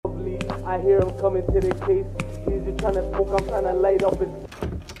I hear him coming to the case. He's just trying to smoke. I'm trying to light up his...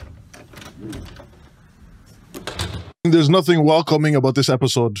 There's nothing welcoming about this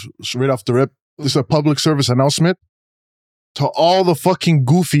episode. Right off the rip, this is a public service announcement to all the fucking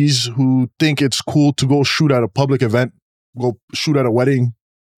goofies who think it's cool to go shoot at a public event, go shoot at a wedding,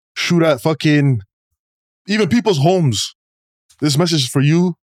 shoot at fucking even people's homes. This message is for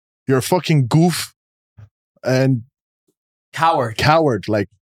you. You're a fucking goof and coward. Like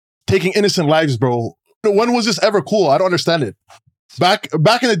taking innocent lives, bro. When was this ever cool? I don't understand it. Back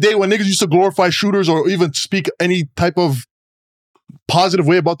in the day when niggas used to glorify shooters or even speak any type of positive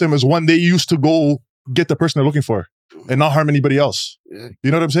way about them is when they used to go get the person they're looking for and not harm anybody else. Yeah.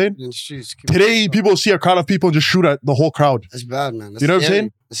 You know what I'm saying? Today, people see a crowd of people and just shoot at the whole crowd. That's bad, man. That's you know what I'm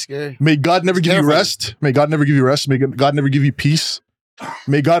saying? That's scary. May God never give you rest. May God never give you rest. May God never give you peace.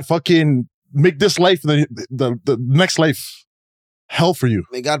 May God fucking make this life, the next life, hell for you.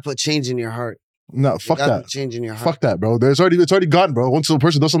 May God put change in your heart. No, fuck that. Change in your heart. Fuck that, bro. It's already gone, bro. Once a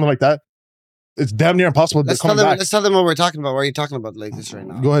person does something like that, it's damn near impossible to come back. Let's tell them what we're talking about. Why are you talking about like this right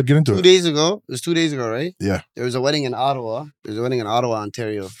now? Go ahead, get into it. 2 days ago, it was 2 days ago, right? Yeah. There was a wedding in Ottawa. There's a wedding in Ottawa,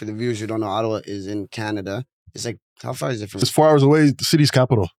 Ontario. For the viewers who don't know, Ottawa is in Canada. It's like, how far is it from? It's 4 hours away, the city's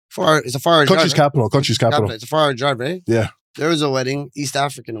capital. It's a 4 hour drive. Country's capital. It's a 4 hour drive, right? Yeah. There was a wedding, East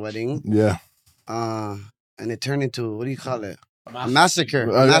African wedding. Yeah. And it turned into, what do you call it? A massacre.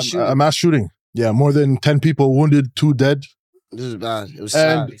 A mass shooting. Yeah, more than 10 people wounded, 2 dead. This is bad. It was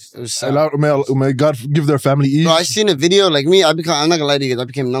sad. It was sad. May God give their family ease. Bro, I seen a video, like me, I'm not gonna lie to you guys, I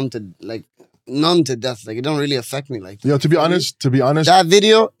became numb to death. Like, it don't really affect me. Like, yo, to be honest, that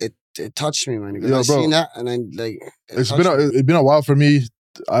video, it touched me, man. Because I seen that and I like it's been a while for me.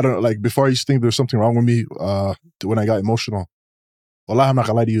 I don't like before I used to think there's something wrong with me when I got emotional. Wallah, I'm not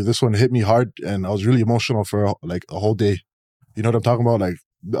gonna lie to you. This one hit me hard and I was really emotional for like a whole day. You know what I'm talking about? Like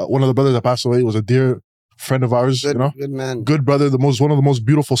one of the brothers that passed away was a dear friend of ours, good, you know? Good man. Good brother, one of the most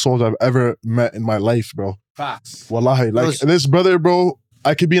beautiful souls I've ever met in my life, bro. Facts. Wallahi. Like this brother, bro,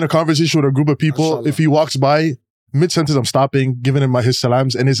 I could be in a conversation with a group of people. Mashallah. If he walks by, mid-sentence I'm stopping, giving him his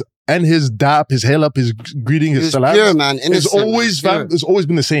salams and his dap, his hail up, his greeting, his salams. Pure, man. It's always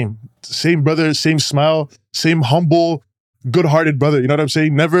been the same. Same brother, same smile, same humble, good-hearted brother. You know what I'm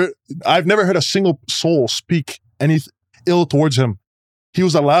saying? I've never heard a single soul speak any ill towards him. He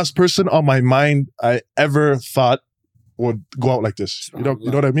was the last person on my mind I ever thought would go out like this. You know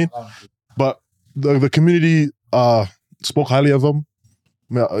what I mean? But the community spoke highly of him.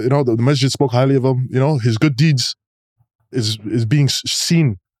 You know, the masjid spoke highly of him. You know, his good deeds is being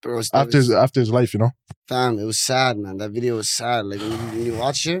seen after his life, you know? Fam, it was sad, man. That video was sad. Like, when you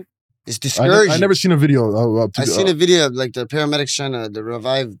watch it, it's discouraging. I never seen a video. I seen a video of like the paramedics trying to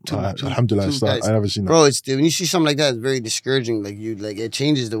revive two Alhamdulillah, guys. I never seen that. Bro, when you see something like that, it's very discouraging. Like it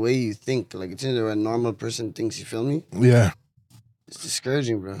changes the way you think. Like it changes the way a normal person thinks. You feel me? Yeah. It's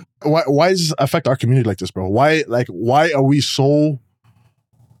discouraging, bro. Why does this affect our community like this, bro? Why are we so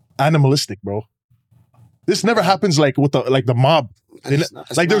animalistic, bro? This never happens like with the mob.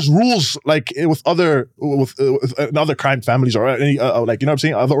 There's rules like with other crime families or any like, you know what I'm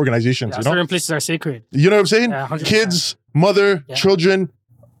saying, other organizations. You know, certain places are sacred. You know what I'm saying? Yeah, kids, mother, children,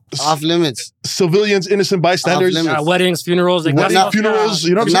 off limits. Civilians, innocent bystanders, weddings, funerals, like funerals.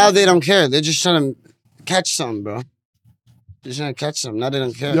 You know what I'm saying? Now they don't care. They're just trying to catch some, bro. They're trying to catch some. Now they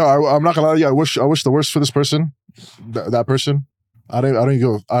don't care. Yeah, I'm not gonna lie. Yeah, I wish the worst for this person, that person. I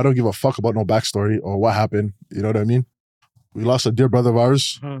don't give a fuck about no backstory or what happened. You know what I mean? We lost a dear brother of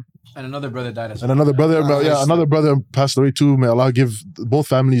ours. Mm-hmm. And another brother died as well. And another brother, another brother passed away too. May Allah give both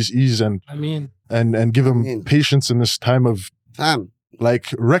families ease and give him patience in this time of bro.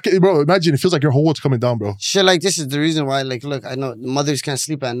 Imagine it feels like your whole world's coming down, bro. Shit like this is the reason why. Like, look, I know mothers can't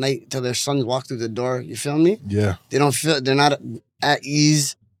sleep at night till their sons walk through the door. You feel me? Yeah. They're not at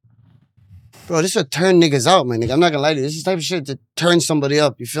ease. Bro, this will turn niggas out, man. Nigga, I'm not gonna lie to you. This is the type of shit to turn somebody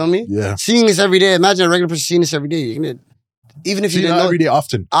up. You feel me? Yeah. Seeing this every day. Imagine a regular person seeing this every day. Even if you didn't know every day,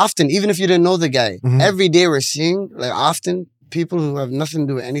 often, even if you didn't know the guy, every day we're seeing like often people who have nothing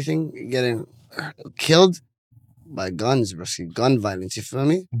to do with anything getting killed by guns, bro. See, gun violence. You feel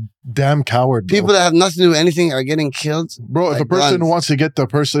me? Damn coward. Bro. People that have nothing to do with anything are getting killed. Bro, if a person wants to get the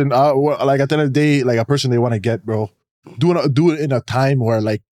person, like at the end of the day, like a person they want to get, bro, do it in a time where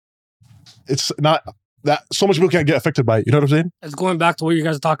like it's not that so much people can't get affected by it. You know what I'm saying? It's going back to what you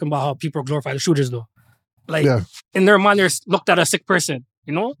guys are talking about, how people glorify the shooters, though. Like, in their mind, they're looked at a sick person,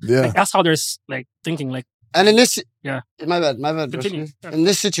 you know? Yeah. Like, that's how they're, like, thinking, like... And in this... Yeah. My bad. In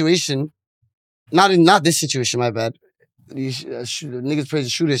this situation... Not this situation, my bad. Niggas praise the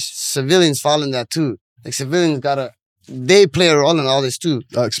shooters. Civilians fall in that, too. Like, civilians gotta they play a role in all this too.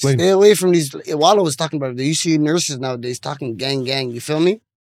 Explain. Stay away from these. Wallo was talking about it. You see nurses nowadays talking gang. You feel me?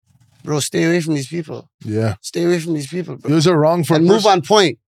 Bro, stay away from these people. Yeah. Stay away from these people, bro. Those are wrong for and move on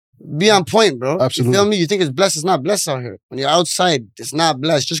point. Be on point, bro. Absolutely. You feel me? You think it's blessed, it's not blessed out here. When you're outside, it's not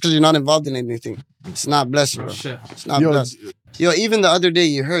blessed. Just because you're not involved in anything, it's not blessed, bro. It's not blessed. Yo, even the other day,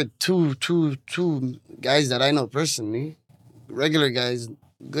 you heard two guys that I know personally, regular guys,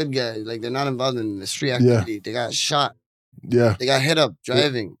 good guys, like they're not involved in the street activity. They got shot. Yeah. They got hit up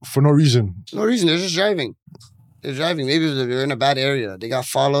driving. For no reason. No reason. They're just driving. They're driving. Maybe they're in a bad area. They got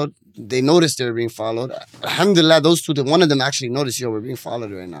followed. They noticed they were being followed. Alhamdulillah, those two, one of them actually noticed, yo, we're being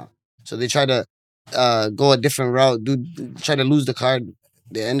followed right now. So they tried to go a different route, try to lose the car.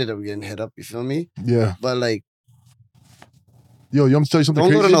 They ended up getting hit up, you feel me? Yeah. But like, yo, you want me to tell you something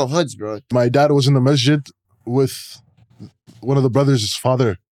don't crazy? go to no hoods, bro. My dad was in the masjid with one of the brothers'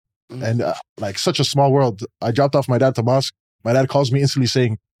 father. And like such a small world. I dropped off my dad to mosque. My dad calls me instantly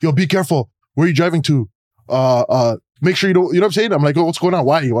saying, yo, be careful. Where are you driving to? Make sure you don't, you know what I'm saying? I'm like, oh, what's going on?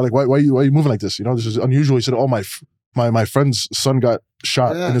 Why? Like, why are you moving like this? You know, this is unusual. He said, oh, my friend's son got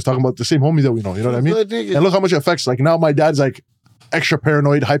shot. And he's talking about the same homie that we know. You know what I mean? And look how much it affects. Like now my dad's like extra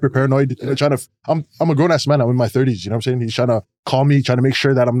paranoid, hyper paranoid. You know, trying to, I'm a grown ass man. I'm in my 30s. You know what I'm saying? He's trying to call me, trying to make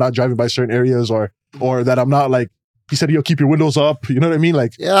sure that I'm not driving by certain areas or that I'm not like, he said, yo, keep your windows up. You know what I mean?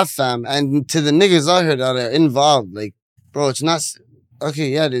 Like, yeah, fam. And to the niggas out here that are involved, like, bro, it's not, okay,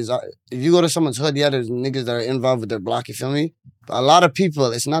 yeah, there's, if you go to someone's hood, yeah, there's niggas that are involved with their block, you feel me? But a lot of people,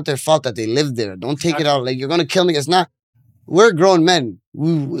 it's not their fault that they live there. Don't take it out. Like, you're going to kill me. It's not, we're grown men.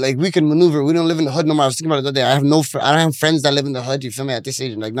 We can maneuver. We don't live in the hood no more. I was thinking about it the other day. I don't have friends that live in the hood, you feel me, at this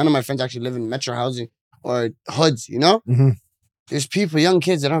age. Like, none of my friends actually live in metro housing or hoods, you know? Mm-hmm. There's people, young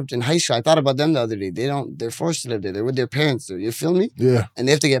kids that aren't in high school. I thought about them the other day. They're forced to live there. They're with their parents there. You feel me? Yeah. And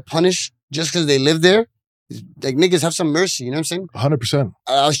they have to get punished just because they live there. Like, niggas have some mercy, you know what I'm saying? 100%.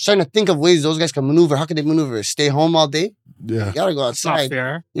 I was trying to think of ways those guys can maneuver. How can they maneuver? Stay home all day? Yeah. You gotta go outside. Not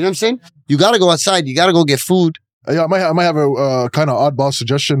fair. You know what I'm saying? You gotta go outside. You gotta go get food. Yeah, I might have a kind of oddball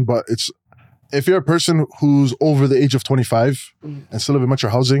suggestion, but it's if you're a person who's over the age of 25 and still live in metro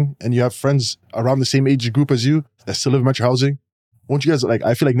housing and you have friends around the same age group as you that still live in metro housing, won't you guys, like,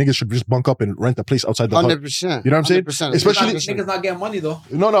 I feel like niggas should just bunk up and rent a place outside the 100%. hut. You know what I'm saying? 100%. Especially niggas not getting money though.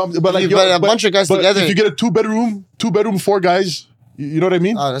 No, but like a bunch of guys together. If you get a two bedroom, 4 guys, you know what I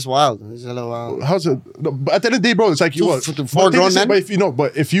mean? Oh, that's wild. That's a little wild. How's it? No, but at the end of the day, bro, it's like you what? 4 grown men.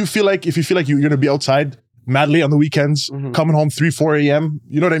 But if you feel like you're gonna be outside madly on the weekends, coming home 3-4 a.m.,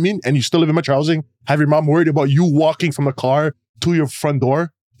 you know what I mean? And you still live in metro housing, have your mom worried about you walking from the car to your front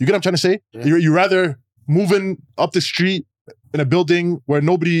door. You get what I'm trying to say? Yeah. You rather moving up the street in a building where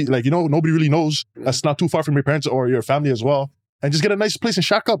nobody really knows, that's not too far from your parents or your family as well, and just get a nice place and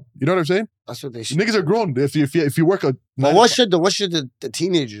shack up. You know what I'm saying? That's what they should. Niggas are grown. If you work a... But what should the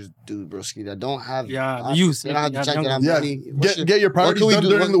teenagers do, broski, that don't have... Yeah, the youth. They don't have to check their money. Get your priorities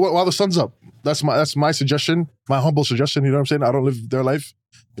done while the sun's up. That's my suggestion, my humble suggestion. You know what I'm saying? I don't live their life.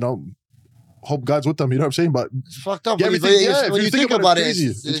 You know, hope God's with them. You know what I'm saying? But it's fucked up. When you think about it,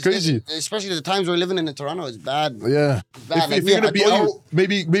 it's crazy. Especially the times we're living in Toronto, it's bad. Yeah. It's bad. If you're gonna be out,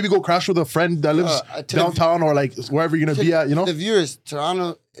 maybe go crash with a friend that lives downtown or like wherever you're gonna be at. You know. The viewers,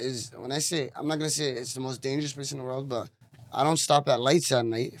 Toronto is, when I say, I'm not gonna say it's the most dangerous place in the world, but I don't stop at lights at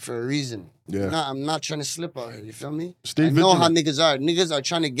night for a reason. Yeah. I'm not trying to slip out here. You feel me? Stay I know how niggas are. Niggas are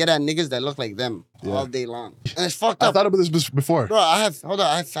trying to get at niggas that look like them all day long. And it's fucked up. I thought about this before. Bro, I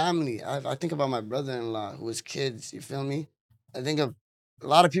have family. I think about my brother-in-law who has kids. You feel me? I think of a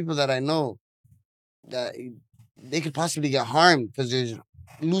lot of people that I know that they could possibly get harmed because there's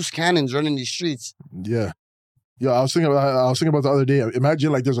loose cannons running these streets. Yeah. Yeah, I was thinking about the other day.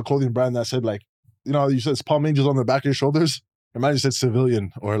 Imagine like there's a clothing brand that said like, you know, you said it's Palm Angels on the back of your shoulders. Imagine it said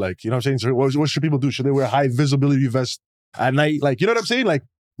civilian or like, you know what I'm saying? So what should people do? Should they wear high visibility vests at night? Like, you know what I'm saying? Like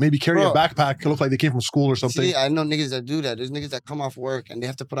maybe carry a backpack to look like they came from school or something. See, I know niggas that do that. There's niggas that come off work and they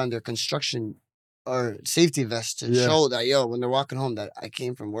have to put on their construction or safety vest to show that, yo, when they're walking home, that I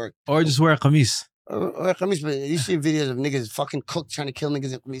came from work. Or just wear a kameez. Or a kameez, but you see videos of niggas fucking cooked trying to kill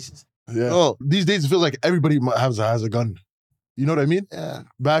niggas in kamises. Yeah. Bro, these days it feels like everybody has a gun. You know what I mean? Yeah.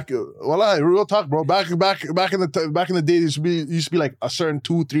 Real talk, bro. Back in the day, used to be like a certain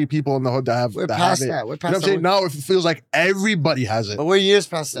 2-3 people in the hood that have. We're past that. We're past that. You know what I'm saying? Now it feels like everybody has it. But we're years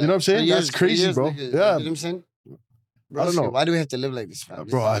past that. You know what I'm saying? That's crazy, bro. Yeah. You know what I'm saying? Bro, I don't know. Why do we have to live like this, fam?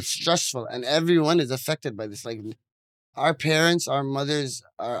 Bro, it's stressful, and everyone is affected by this. Like our parents, our mothers,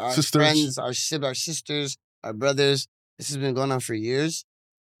 our friends, our sisters, our brothers. This has been going on for years.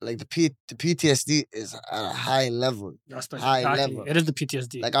 Like the PTSD is at a high level. High level. It is the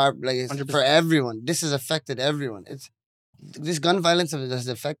PTSD. Like it's for everyone. This has affected everyone. this gun violence that's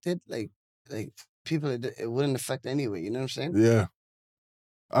affected, like people, it wouldn't affect anyway. You know what I'm saying? Yeah.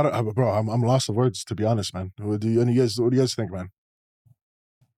 I'm lost of words, to be honest, man. What do you guys think, man?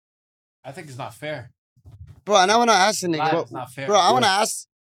 I think it's not fair. Bro, and I want to ask the nigga. It's not fair. Bro, I want to ask.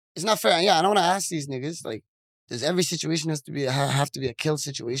 It's not fair. Yeah, and I want to ask these niggas, like, does every situation have to be a kill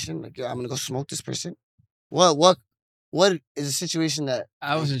situation? Like, yo, I'm gonna go smoke this person. What is a situation that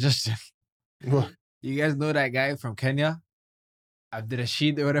I was just. What? You guys know that guy from Kenya?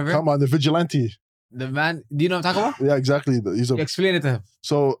 Abdirashid or whatever? Come on, the vigilante. The man, do you know what I'm talking about? Yeah, exactly. Explain it to him.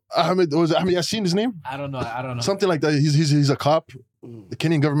 So Ahmed Yassin his name? I don't know. Something like that. He's a cop. The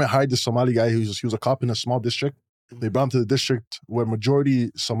Kenyan government hired this Somali guy he was a cop in a small district. They brought him to the district where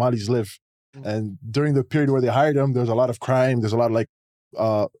majority Somalis live. And during the period where they hired him, there's a lot of crime. There's a lot of like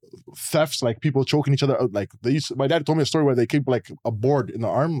thefts, like people choking each other out. Like my dad told me a story where they keep like a board in the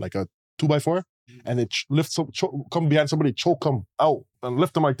arm, like a 2x4, and they come behind somebody, choke them out and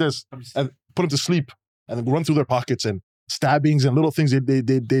lift them like this and put them to sleep and then run through their pockets, and stabbings and little things.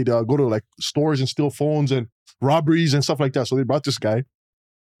 They'd go to like stores and steal phones and robberies and stuff like that. So they brought this guy.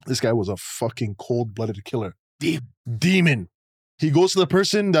 This guy was a fucking cold-blooded killer. Demon. He goes to the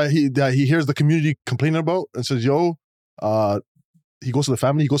person that he hears the community complaining about and says, yo, he goes to the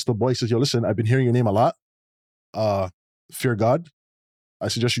family, he goes to the boy, he says, yo, listen, I've been hearing your name a lot. Fear God. I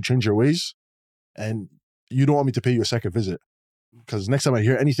suggest you change your ways. And you don't want me to pay you a second visit. Because next time I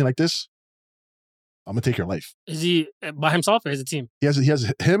hear anything like this, I'm going to take your life. Is he by himself or is it a team? He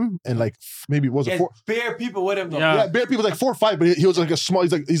has him and like maybe it was He a has four. bare people with him though. Yeah. Yeah, bare people like 4 or 5, but he was like a small.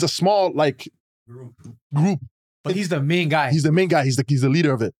 He's a small like group. But he's the main guy. He's the main guy. He's the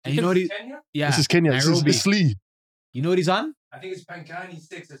leader of it. And you know what he? Kenya? Yeah. This is Kenya. This Nairobi. is Lee. You know what he's on? I think it's Pankani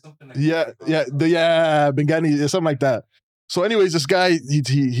 6 or something like Yeah, that. yeah, Bengani, something like that. So, anyways, this guy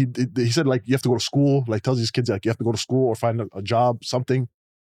he said like you have to go to school. Like tells these kids like you have to go to school or find a job, something.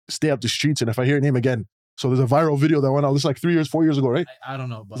 Stay up the streets, and if I hear your name again. So there's a viral video that went out. This is like 4 years ago, right? I don't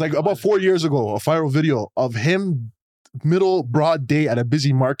know. But It's like about 4 years ago, a viral video of him, middle broad day at a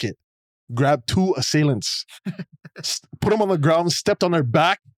busy market, grabbed 2 assailants, put them on the ground, stepped on their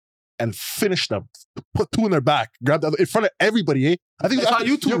back, and finished them. Put 2 in their back, grabbed the other, in front of everybody. Eh? I think It's on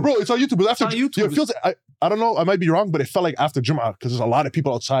YouTube. Yeah, bro, it's on YouTube. But after, It's on YouTube. yeah, it feels. I don't know. I might be wrong, but it felt like after Jum'ah because there's a lot of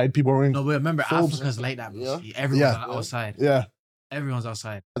people outside. People wearing. No, but remember, Phobes. Africa's like that. Bro. Yeah. Everyone's Yeah. outside. Yeah, Everyone's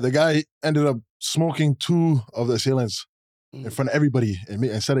outside. the guy ended up smoking 2 of the assailants in front of everybody and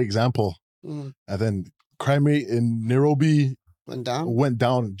set an example. Mhm. And then crime rate in Nairobi went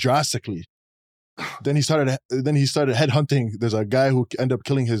down. Drastically. Then he started headhunting. There's a guy who ended up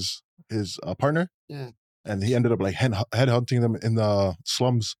killing his partner. Yeah. And he ended up like headhunting them in the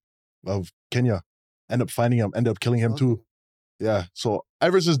slums of Kenya. Ended up finding him, ended up killing him too. Yeah. So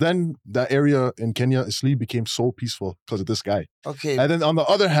ever since then, that area in Kenya, Isli, became so peaceful because of this guy. Okay. And then on the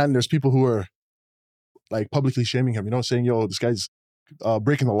other hand, there's people who are like publicly shaming him, saying, yo, this guy's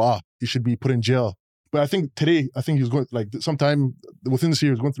breaking the law. He should be put in jail. But I think today, he was going, like sometime within this year,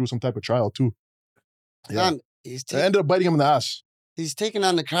 he was going through some type of trial too. Yeah. Man, he's It ended up biting him in the ass he's taking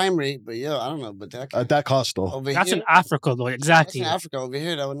on the crime rate, but yo, I don't know, but that at that cost though. over That's here, in Africa though, that's exactly. in Africa. Over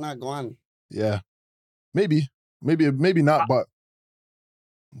here, that would not go on. Yeah. Maybe not, but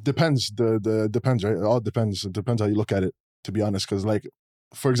depends. Depends, right? It all depends. It depends how you look at it, to be honest. Because like,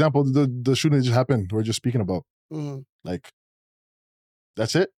 for example, the shooting that just happened, we're just speaking about. Mhm. Like,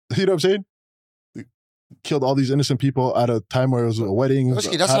 that's it. You know what I'm saying? Killed all these innocent people at a time where it was a wedding.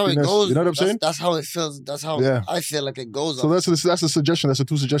 Broski, that's how it happiness. goes. You know what I'm saying? That's how it feels. That's how Yeah. I feel like it goes. So that's the suggestion. That's the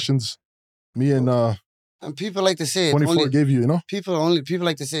 2 suggestions me and and people like to say it's 24 only gave you, people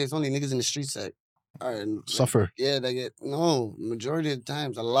like to say it's only niggas in the streets that are suffer. Yeah, they get majority of the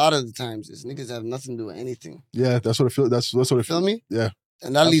times, a lot of the times, it's niggas that have nothing to do with anything. Yeah, that's what it feels. That's what it Feel feels. me? Yeah.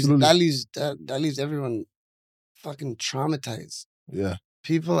 And that Absolutely. leaves everyone fucking traumatized. Yeah.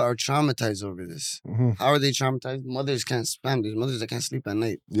 People are traumatized over this. hmm How are they traumatized? Mothers can't there's mothers that can't sleep at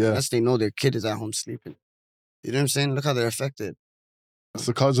night. Yeah. Unless they know their kid is at home sleeping. You know what I'm saying? Look how they're affected. It's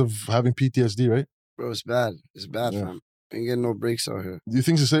the cause of having PTSD, right? Bro, it's bad. It's bad, Yeah. fam. Ain't getting no breaks out here. Do you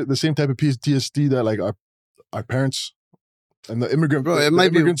think it's the same type of PTSD that like our parents and the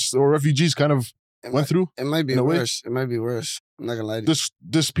immigrants or refugees kind of went through? It might be in a way? worse. It might be worse. I'm not gonna lie to you.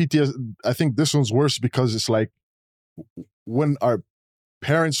 This PTSD, I think this one's worse because it's like when our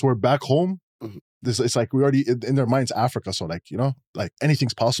parents were back home, Mhm. it's like we already in their minds Africa, so like like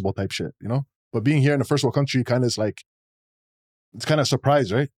anything's possible type shit, But being here in a first world country, kind of is like it's kind of a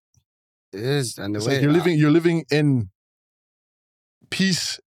surprise, right? It is, and the It's way like you're living in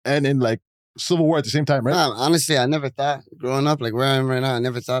peace and in like civil war at the same time, right? Nah, honestly, I never thought growing up, like where I am right now, I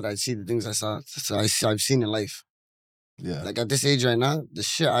never thought I'd see the things I saw. So I've seen in life. Yeah. Like at this age right now, the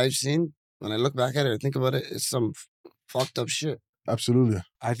shit I've seen, when I look back at it or think about it, it's some fucked up shit. Absolutely.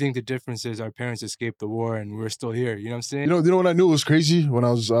 I think the difference is our parents escaped the war and we're still here. You know what I'm saying? You know when I knew it was crazy? When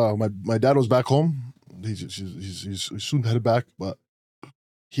I was, my dad was back home. He's soon headed back, but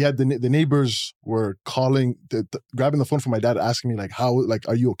he had the neighbors were calling, grabbing the phone from my dad, asking me like, how, like,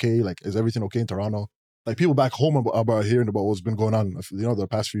 are you okay? Like, is everything okay in Toronto? Like people back home about hearing about what's been going on, the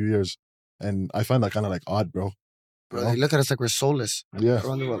past few years. And I find that kind of like odd, bro. Bro, they look at us like we're soulless. Yeah.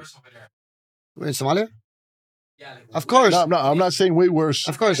 Around the world. We're in Somalia? Yeah, like, Of course. No, I'm not saying way worse.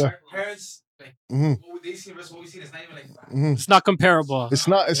 Of course. Yeah. Our parents, like, Mhm. what they see versus what we see, it's not even like Mhm. It's not comparable. It's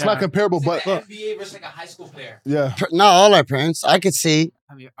not comparable, it's but like an NBA versus like a high school player. yeah. Not all our parents. I could say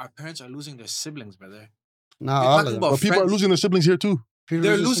I mean, our parents are losing their siblings, brother. not We're all talking of them. about But people are friends. losing their siblings here too. People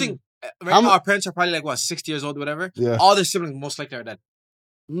They're just- losing. Right How now, mu- our parents are probably like, what, 60 years old, whatever? Yeah. All their siblings most likely are dead.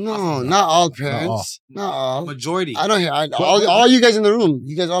 No, not all parents. Not all. Majority. I don't hear. All you guys in the room,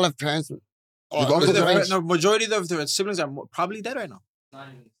 you guys all have parents. All, You've also all got parents No, majority of their siblings are probably dead right now. Not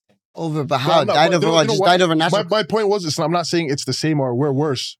even. over, but how? No, Died but over you what? know Just what? died over natural. My point was, I'm not saying it's the same or we're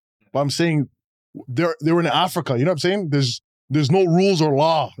worse, but I'm saying they were in Africa. You know what I'm saying? There's no rules or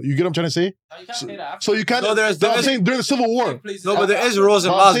law. You get what I'm trying to say? You can't say that. So you can't. No, I'm saying during the Civil War. No, but there is rules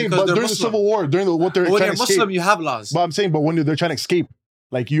and But I'm laws saying, because but they're during the Muslim. Civil War, what they're When trying you're to Muslim, escape. you have laws. But I'm saying, but when they're trying to escape,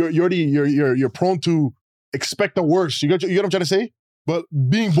 like you're prone to expect the worst. You get what I'm trying to say? But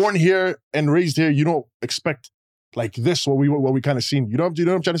being born here and raised here, you don't expect like this what we kind of seen. You know what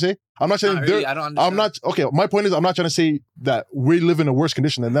I'm trying to say? I'm not saying Not really, I don't understand. I'm not okay. My point is, I'm not trying to say that we live in a worse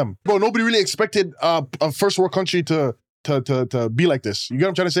condition than them. Bro, nobody really expected a first world country to be like this. You get what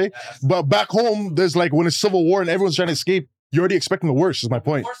I'm trying to say? But back home, there's like when it's civil war and everyone's trying to escape, you're already expecting the worst. Is my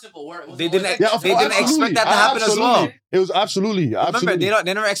point. They didn't. Yeah, They didn't expect that to happen as well. It was absolutely. Remember,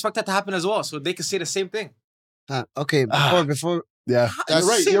 they never expect that to happen as well, so they can say the same thing. Okay, before. Yeah, That's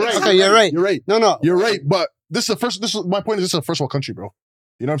you're right. Okay, you're right. You're right. No. You're right. But this is my point. This is a first world country, bro.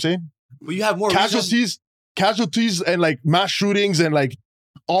 You know what I'm saying? But you have more reasons. Casualties, and like mass shootings, and like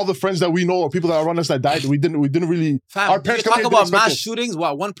all the friends that we know or people that are around us that died. We didn't really. Fam, our you parents talk didn't about expect mass it. shootings.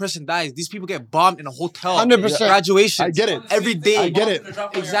 What, one person dies? These people get bombed in a hotel. 100%. Graduation. I get it. Every day. I get it.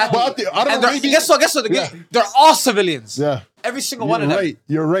 Exactly. But I don't And know. they're, Maybe, guess what? Yeah. They're all civilians. Yeah. Every single You're one of them. right.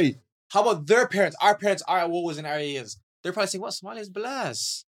 You're right. How about their parents? Our parents are what was in our years. They're probably saying, "What, Somalia is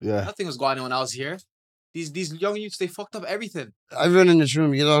blessed. Yeah. Nothing was going on when I was here." These young youths, they fucked up everything. Everyone in this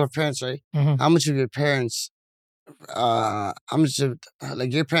room, you all have parents, right? Mhm. How much of your parents, how much of,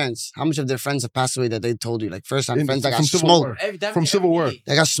 like your parents, how much of their friends have passed away that they told you? Like first-hand friends that got from Civil smoked. War. Definitely From Civil War. day.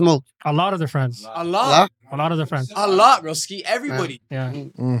 They got smoked. A lot of their friends. A lot. A lot of their friends. A lot, broski. Everybody. Yeah.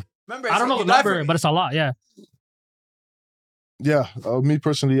 Remember, I don't know the number, but it's a lot. Yeah. Yeah. Me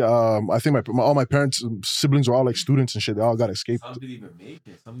personally, I think all my parents, siblings were all like students and shit. They all got escaped. Some didn't even make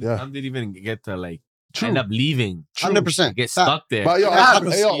it. Some Yeah. didn't even get to like True. end up leaving. 100%. Get stuck there. But yo,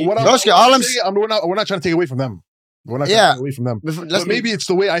 what Broski, all I'm saying, we're not trying to take away from them. We're not trying Yeah. to take away from them. Before, But maybe it's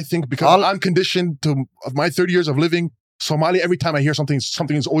the way I think because I'm conditioned to of my 30 years of living Somalia. Every time I hear something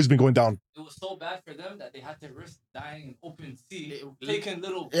has always been going down. It was so bad for them that they had to risk dying in open sea, taking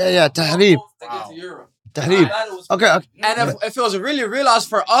little. Tahreeb. Wow. To Europe. Tahreeb. Okay. And if it was really realized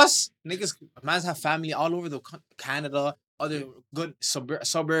for us, niggas, mans have family all over the Canada, other good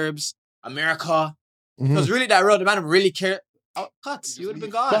suburbs, America. If it was really that real, the man really cared. Oh, cuts, you would have been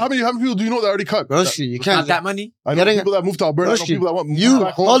gone. But how many people do you know that already cut? Broski, you Not can't. that money. I know Getting- people that moved to Alberta. I know Broski, people that want you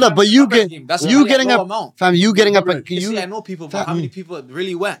back home. hold up, but you get That's you only a getting low up, amount. fam. You getting up, Right. You see, I and know people, but how many people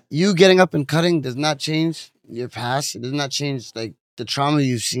really went? you getting up and cutting does not change your past. It does not change like the trauma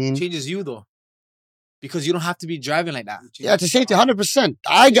you've seen. Changes you though, because you don't have to be driving like that. Yeah, to safety, 100%.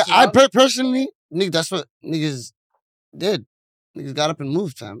 Personally, nigga, that's what niggas did. Niggas got up and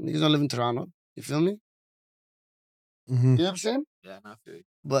moved, fam. Niggas don't live in Toronto. You feel me? Mhm. You know what I'm saying? Yeah, not feel you.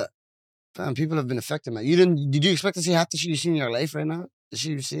 But fam, people have been affected, man. Did you expect to see half the shit you've seen in your life right now? The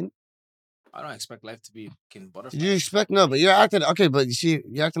shit you've seen? I don't expect life to be fucking butterfly. Did you expect? No, but you're acting okay. But you see,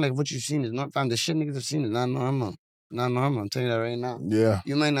 you're acting like what you've seen is not, fam. The shit niggas have seen is not normal. Not normal. I'm telling you that right now. Yeah.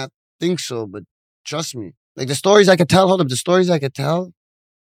 You might not think so, but trust me. Like the stories I could tell. Hold up, the stories I could tell.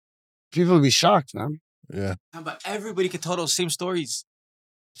 People would be shocked, man. Yeah. But everybody can tell those same stories.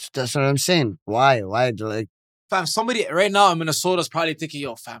 That's what I'm saying. Why? Why? Like, Fam, somebody right now in Minnesota is probably thinking,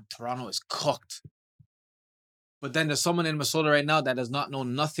 yo, fam, Toronto is cooked. But then there's someone in Minnesota right now that does not know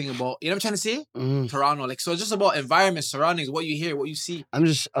nothing about, you know what I'm trying to say? Toronto. Like, so it's just about environment, surroundings, what you hear, what you see. I'm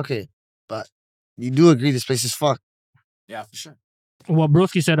just okay, but you do agree this place is fucked. Yeah, for sure. What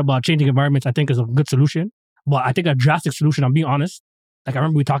Broski said about changing environments, I think is a good solution. But I think a drastic solution, I'm being honest. Like I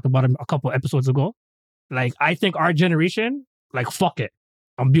remember we talked about it a couple episodes ago. Like, I think our generation, like, fuck it.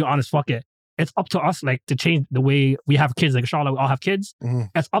 I'm being honest, fuck it. It's up to us, like, to change the way we have kids. Like, inshallah, we all have kids. Mm-hmm.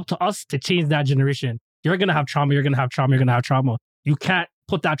 It's up to us to change that generation. You're going to have trauma. You're going to have trauma. You're going to have trauma. You can't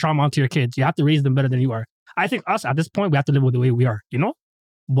put that trauma onto your kids. You have to raise them better than you are. I think us, at this point, we have to live with the way we are, you know?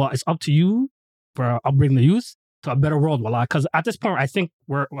 But it's up to you for upbringing the youth to a better world, wallah. Because at this point, I think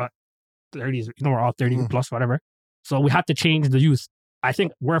we're, 30s, you know, we're all 30 plus, whatever. So we have to change the youth. I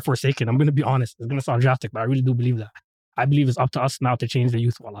think we're forsaken. I'm going to be honest. It's going to sound drastic, but I really do believe that. I believe it's up to us now to change the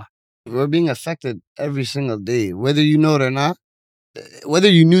youth, wallah. We're being affected every single day, whether you know it or not. Whether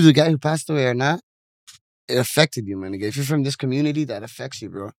you knew the guy who passed away or not, it affected you, man. If you're from this community, that affects you,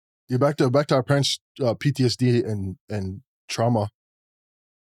 bro. You're back to our parents' PTSD and trauma.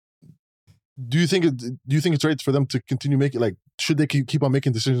 Do you think it's right for them to continue making, like, should they keep on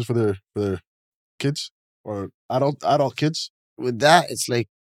making decisions for their kids or adult kids? With that, it's like,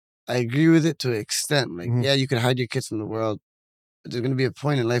 I agree with it to an extent. Like, yeah, you can hide your kids from the world, but there's going to be a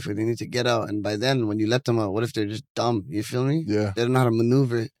point in life where they need to get out. And by then, when you let them out, what if they're just dumb? You feel me? Yeah. They don't know how to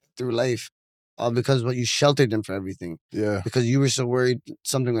maneuver through life. All because you sheltered them for everything. Yeah. Because you were so worried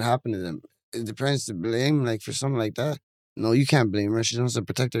something would happen to them. Is the parents to blame, like, for something like that? No, you can't blame her. She wants to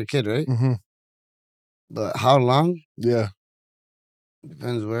protect her kid, right? Mm-hmm. But how long? Yeah.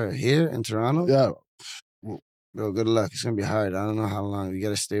 Depends where. Here in Toronto? Yeah. Bro, good luck. It's going to be hard. I don't know how long. You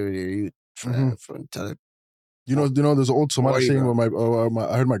got to stay with your youth until it. You know, there's an old Somali saying where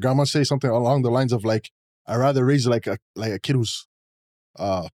I heard my grandma say something along the lines of, like, I'd rather raise like a kid who's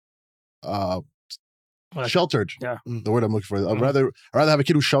sheltered. Yeah. The word I'm looking for. I'd rather have a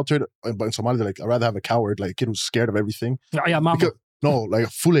kid who's sheltered, but in Somali, like, I'd rather have a coward, like a kid who's scared of everything. Yeah, mama. Like a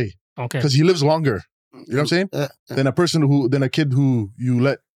fule. Okay. Because he lives longer. You know what I'm saying? Than a kid who you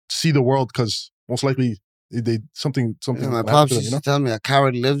let see the world, because most likely they something. Yeah, my pops used to tell me a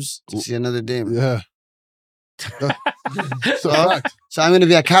coward lives to see another day. Man. Yeah. So I'm gonna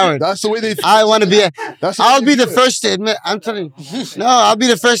be a coward. That's the way they. I want to be I'll be the first to admit. I'm telling you. No, I'll be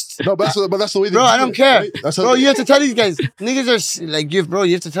the first. No, but that's the way. Bro, I don't care. Right? Bro, you have to tell these guys. Niggas are like you, bro.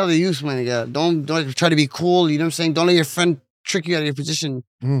 You have to tell the youth, man. Don't try to be cool. You know what I'm saying? Don't let your friend trick you out of your position.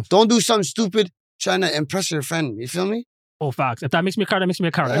 Don't do something stupid trying to impress your friend. You feel me? Oh, facts. If that makes me a coward, that makes me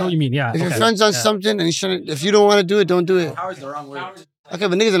a coward. I know what you mean. Yeah. If your friend's on something and he's trying to, if you don't want to do it, don't do it. Coward's the wrong word. Okay,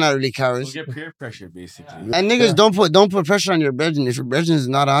 but niggas are not really cowards. You get peer pressure, basically. And niggas don't put pressure on your brethren. If your brethren is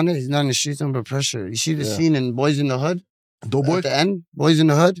not on it, he's not in the streets, don't put pressure. You see the scene in Boys in the Hood? Doughboy? At the end, Boys in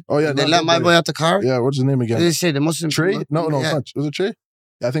the Hood? Oh, yeah. They let my boy out the car? Yeah, what's his name again? What did they say? The most Trey? No, it's not. Was it Trey?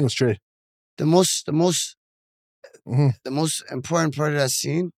 Yeah, I think it was Trey. The most important part of that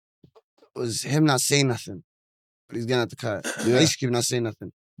scene was him not saying nothing. But he's getting out the car. Yeah. Ice Cube not saying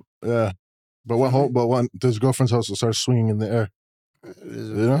nothing. Yeah. But when his girlfriend's house starts swinging in the air. It is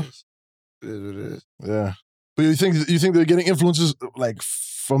you know? It is what it is. Yeah. But you think they're getting influences, like,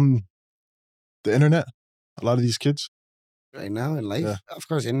 from the internet? A lot of these kids? Right now in life? Yeah. Of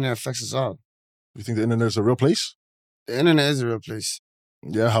course, the internet affects us all. You think the internet is a real place? The internet is a real place.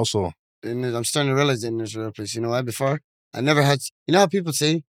 Yeah, how so? I'm starting to realize the internet is a real place. You know why? Before, I never had... You know how people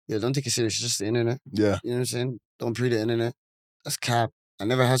say, yeah, don't take it serious, it's just the internet? Yeah. You know what I'm saying? Don't pre the internet. That's cap. I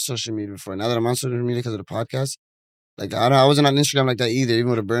never had social media before. Now that I'm on social media because of the podcast, like, I wasn't on Instagram like that either, even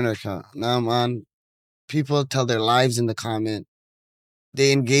with a burner account. Now I'm on. People tell their lives in the comment.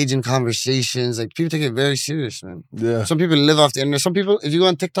 They engage in conversations. Like, people take it very serious, man. Yeah. Some people live off the internet. Some people, if you go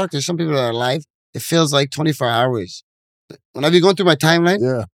on TikTok, there's some people that are live. It feels like 24 hours. When I be going through my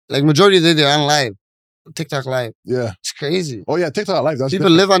timeline, like, majority of the day, they're on live. TikTok live. Yeah. It's crazy. Oh, yeah, TikTok live. That's people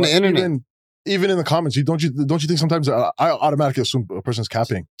live on the internet. Even in the comments, don't you think sometimes I automatically assume a person's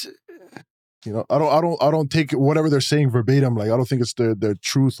capping? You know, I don't take whatever they're saying verbatim. Like, I don't think it's their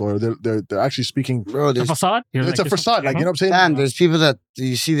truth, or they're actually speaking. Bro, it's a facade. It's a facade. Like, you know what I'm saying? Man, there's people that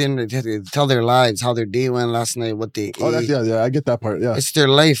you see them, they tell their lives, how their day went last night, what they ate. Yeah, I get that part. Yeah, it's their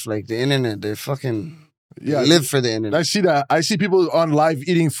life. Like, the internet, they're fucking live for the internet. I see that. I see people on live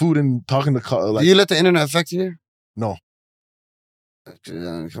eating food and talking to. Like, do you let the internet affect you? No.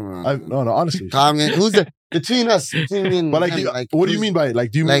 Come on. No, honestly. Comment. Who's between us? Between me and but like, what do you mean by it?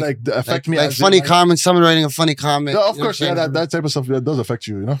 Like, do you mean like affect me? Like funny comments, someone writing a funny comment. No, of course, yeah, that type of stuff that does affect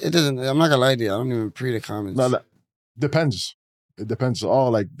you, you know? It doesn't. I'm not gonna lie to you. I don't even pre the comments. No, depends. It depends.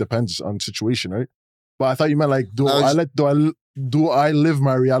 All like depends on situation, right? But I thought you meant like, do I live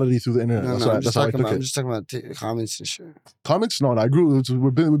my reality through the internet? No, that's how I took it. I'm just talking about comments and shit. Comments? No, I grew.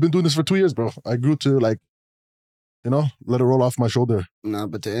 We've been doing this for 2 years, bro. I grew to, like, you know, let it roll off my shoulder. Nah,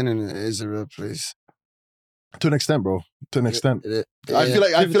 but the internet is a real place. To an extent, bro. To an extent. I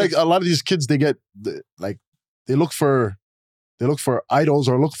feel like a lot of these kids, they look for They look for idols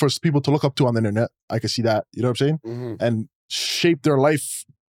or look for people to look up to on the internet. I can see that. You know what I'm saying? Mm-hmm. And shape their life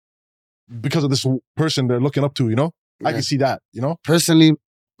because of this person they're looking up to, you know? I can see that, you know? Personally,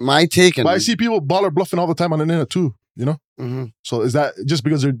 my take on But I see people baller bluffing all the time on the internet too, you know? Mm-hmm. So is that just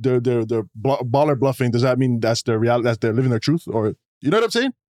because they're baller bluffing, does that mean that's their reality, that's they're living their truth? Or, you know what I'm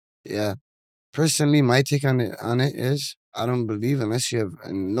saying? Yeah. Personally, my take on it is I don't believe unless you have,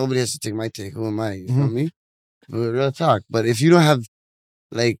 and nobody has to take my take. Who am I? You feel me? But real talk. But if you don't have,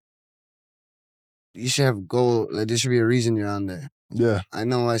 like, you should have goal. Like, there should be a reason you're on there. Yeah. I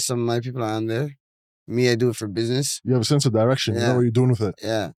know why some of my people are on there. Me, I do it for business. You have a sense of direction. You know what you're doing with it.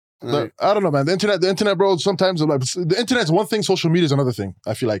 Yeah. But I don't know, man. The internet, bro, sometimes like the internet's one thing, social media is another thing.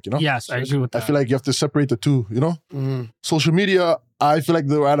 I feel like, you know? Yes, I agree with that. I feel like you have to separate the two, you know? Social media, I feel like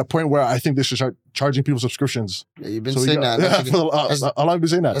they're at a point where I think they should start charging people subscriptions. Yeah, you've been saying that. How long have you been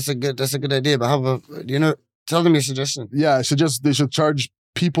saying that? That's a good idea. But how about, tell them your suggestion. Yeah, I suggest they should charge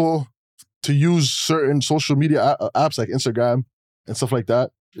people to use certain social media apps like Instagram and stuff like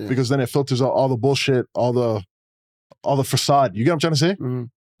that. Yeah. Because then it filters out all the bullshit, all the facade. You get what I'm trying to say? Mm-hmm.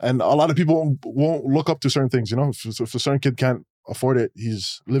 And a lot of people won't look up to certain things, you know? If a certain kid can't afford it,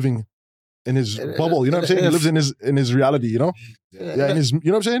 he's living in his bubble, you know what I'm saying? He lives in his reality, you know? Yeah, in his, you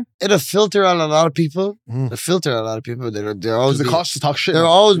know what I'm saying? It'll filter out a lot of people. It'll filter out a lot of people. They're always the cost to talk shit. They'll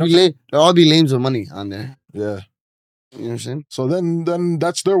always be lame. They'll all be lames with money on there. Yeah. You know what I'm saying? So then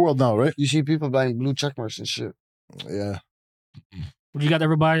that's their world now, right? You see people buying blue check marks and shit. Yeah. Would you guys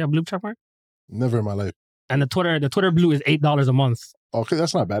ever buy a blue check mark? Never in my life. And the Twitter blue is $8 a month. Okay,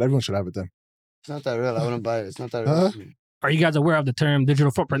 that's not bad. Everyone should have it then. It's not that real. I wouldn't buy it. It's not that real. Are you guys aware of the term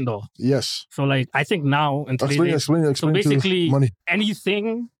digital footprint though? Yes. So like, I think now in today's age, explain so basically money.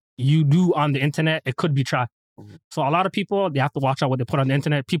 anything you do on the internet, it could be tracked. So a lot of people, they have to watch out what they put on the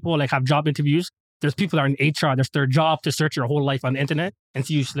internet. People like have job interviews. There's people that are in HR. That's their job to search your whole life on the internet and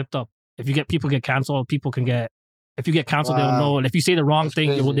see you slipped up. If people get canceled, if you get canceled, they will know. And if you say the wrong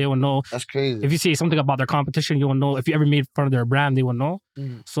thing, they will know. That's crazy. If you say something about their competition, you will know. If you ever made fun of their brand, they will know.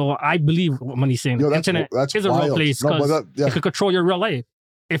 So I believe what Money's saying. The internet is a real place because it could control your real life.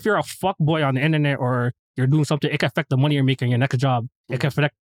 If you're a fuck boy on the internet or you're doing something, it can affect the money you're making in your next job. It can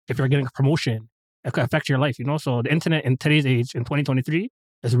affect if you're getting a promotion. It could affect your life, you know? So the internet in today's age, in 2023,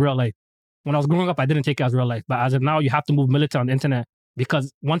 is real life. When I was growing up, I didn't take it as real life. But as of now, you have to move militant on the internet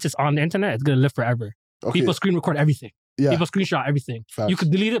because once it's on the internet, it's going to live forever. Okay. People screen record everything. Yeah. People screenshot everything. Facts. You could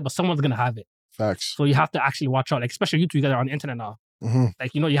delete it, but someone's going to have it. Facts. So you have to actually watch out. Like, especially you two guys are on the internet now.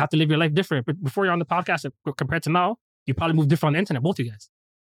 Like, you have to live your life different. But before you're on the podcast, compared to now, you probably move different on the internet, both of you guys.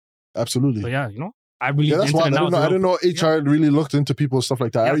 Absolutely. So yeah, I believe that's wild. I didn't know HR really looked into people's stuff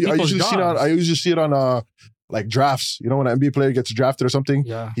like that. Yeah, I usually see it on like drafts. You know, when an NBA player gets drafted or something,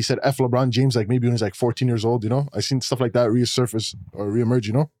 he said F LeBron James, like maybe when he's like 14 years old, you know? I seen stuff like that resurface or reemerge,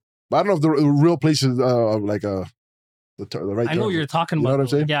 you know? But I don't know if the real place is like the right I know term. you're talking about. You know what I'm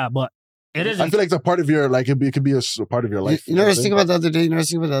saying? Yeah, but it is. I feel like it's a part of your, like, it could be a part of your life. You know what I was thinking about the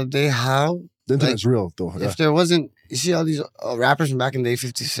other day? How the internet's real, though. Yeah. If there wasn't, you see all these rappers from back in the day,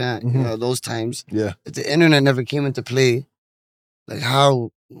 50 Cent, those times. Yeah. If the internet never came into play, like,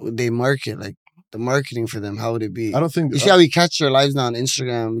 how would they market? Like, the marketing for them, how would it be? I don't think... You see how we catch their lives now on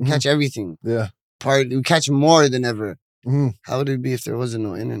Instagram? We catch everything. Yeah. We catch more than ever. How would it be if there wasn't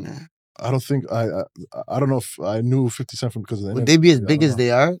no internet? I don't think... I don't know if I knew 50 Cent from because of the internet. Would they be as big as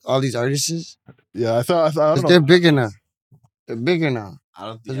they are? All these artists? Yeah, I don't know. They're bigger now. They're bigger now. I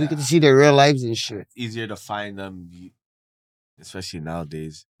don't think... Because we get to see their real lives and shit. Easier to find them, especially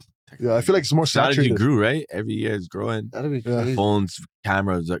nowadays. Yeah, I feel like it's more saturated. Technology grew, right? Every year it's growing. That'd be crazy. Phones,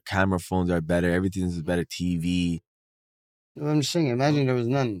 camera phones are better. Everything's better. TV. I'm just saying, imagine there was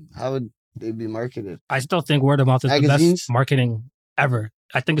none. How would they be marketed? I still think word of mouth is the best marketing ever.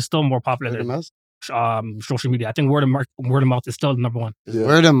 I think it's still more popular than social media. I think word of mouth is still the number one. Yeah.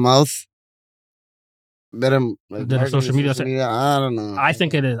 Word of mouth better than social media? I don't know. I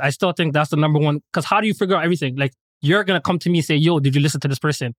think it is. I still think that's the number one. Because how do you figure out everything? Like, you're going to come to me and say, yo, did you listen to this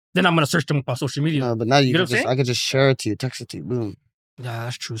person? Then I'm going to search them on social media. No, but now I could just share it to you, text it to you, boom. Yeah,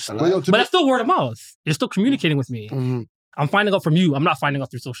 that's true. But that's still word of mouth. You're still communicating with me. I'm finding out from you. I'm not finding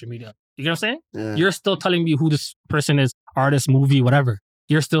out through social media. You get what I'm saying? Yeah. You're still telling me who this person is, artist, movie, whatever.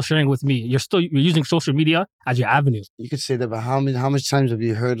 You're still sharing with me. You're using social media as your avenue. You could say that, but how much times have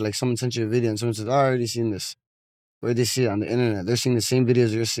you heard, like, someone sent you a video and someone says, oh, I already seen this. Where they see it on the internet. They're seeing the same videos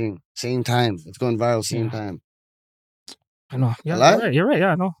you're seeing. Same time. It's going viral, same time. I know. Yeah, you're right.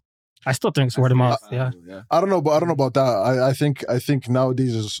 Yeah, I know. I still think it's word of mouth. Yeah. I don't know about that. I think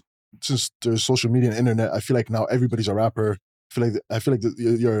nowadays, since there's social media and internet, I feel like now everybody's a rapper. I feel like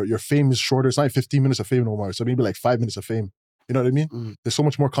your fame is shorter. It's not like 15 minutes of fame no more. So maybe like 5 minutes of fame. You know what I mean? Mm. There's so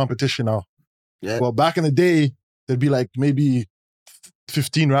much more competition now. Yeah. Well, back in the day, there'd be like maybe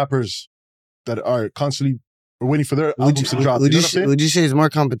 15 rappers that are constantly waiting for their albums to drop. Would You you, know what I'm saying? would you say it's more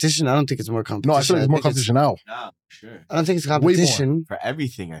competition? I don't think it's more competition. No, I feel like there's more think it's- competition now. Nah, sure. I don't think it's more. competition. For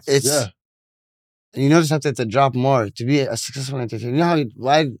everything, I think. It's Yeah. you notice that to drop more to be a successful entertainer. You know how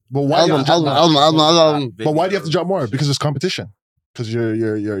why But why do you have to drop more? album. But why do you have to drop more? Because it's competition. Because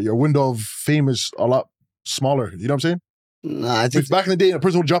your window of fame is a lot smaller. You know what I'm saying? Nah, I think If back in the day, a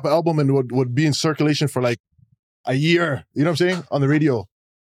person would drop an album and would be in circulation for like a year. You know what I'm saying? On the radio.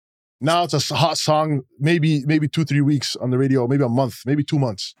 Now it's a hot song, maybe 2-3 weeks on the radio, maybe a month, maybe 2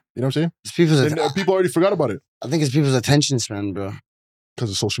 months. You know what I'm saying? it's people's. And people already forgot about it I think it's people's attention span, bro.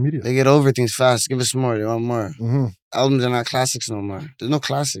 because of social media. They get over things fast. Give us more. They want more. hmm Albums are not classics no more. There's no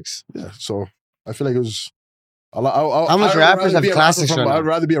classics. Yeah. So I feel like it was a lot. How much I'd rappers rather have be a rapper classics from- right now? I'd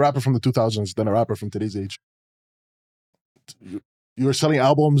rather be a rapper from the 2000s than a rapper from today's age. You're selling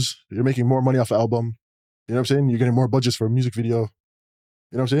albums. You're making more money off the album. You know what I'm saying? You're getting more budgets for a music video.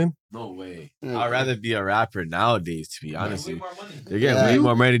 You know what I'm saying? No way. Yeah. I'd rather be a rapper nowadays, to be honest. Way more money. They're getting Yeah. way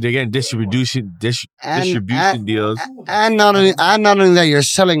more money. They're getting distribution deals. And not only that, you're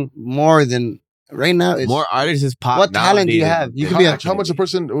selling more than right now. It's More artists pop. What talent do you nowadays have? than You they could be a- actually How much a do.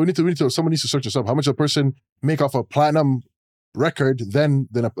 person? Someone needs to search this up. How much a person make off a platinum record than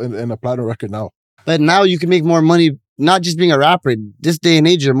a platinum record now? But now you can make more money, not just being a rapper. This day and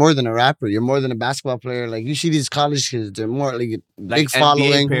age, you're more than a rapper. You're more than a basketball player. Like you see these college kids, they're more like Like big NBA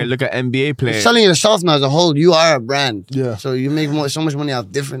following. player, look at NBA You're players. selling yourself now as a whole. You are a brand. Yeah. So you make so much money off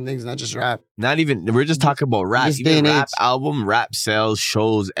different things, not just rap. Not even. We're just talking about rap. This day Even and rap age. album, rap sales,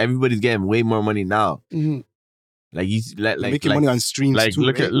 shows. Everybody's getting way more money now. Mhm. Like you, like making money on streams like too.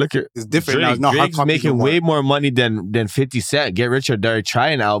 look right? at look at It's different now. Drake. It's not hard Drake's copies making no more. way more money than 50 Cent. Get Rich or Die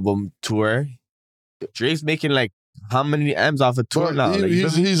Trying album tour. Drake's making like how many M's off a tour But now? Like,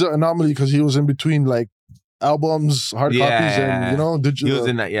 he's an anomaly because he was in between like albums, hard copies, and he digital. was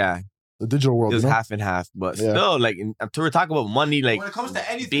in that. Yeah, The digital world. it was You know? half and half. But Yeah. still, like until we're talking about money, like when it comes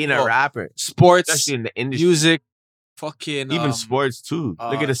to anything, being a bro, rapper, sports, especially in the industry, music, fucking even sports too.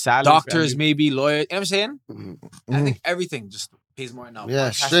 Look at the salary. doctors, maybe lawyers. You know what I'm saying? I Mhm. think everything just pays more now. Yeah,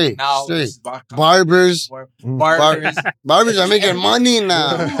 Podcasting straight, now, straight. this is Barbers. Barbers. Barbers are making money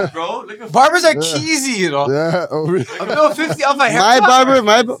now. bro. Look at Barbers are Yeah. cheesy, you know. Yeah. Oh, really? I'm doing 50 off my hair. My barber,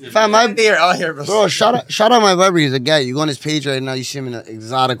 my They're out here, bro. Shout out my barber. He's a guy. You go on his page right now. You see him in an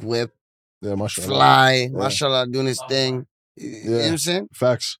exotic whip, Yeah, mashallah. fly, mashallah, doing his thing. You know what Yeah. I'm saying?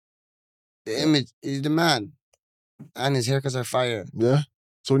 Facts. The image, he's the man, and his haircuts are fire, Yeah.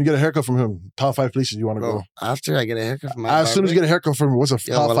 So when you get a haircut from him, top 5 places you want to bro. go. After I get a haircut from my As soon as you get a haircut from him, what's a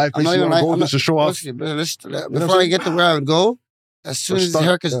Yeah, top well, 5 I'm places not you even want to like- go I'm just to show off? Before I get to where I would go, as soon as his start,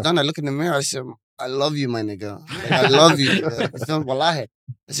 haircut's yeah. done, I look in the mirror. I say, "I love you, my nigga. Like, I love you." You feel me? Wallahi.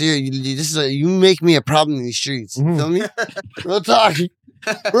 I say, you make me a problem in these streets. You Mhm. feel me? Real talk,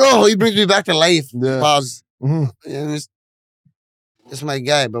 bro. He brings me back to life. Yeah. Pause. Mhm. Yeah, it's my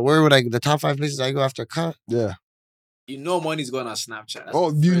guy. But where would I? The top 5 places I go after a cut. Yeah. You know money's going on Snapchat. That's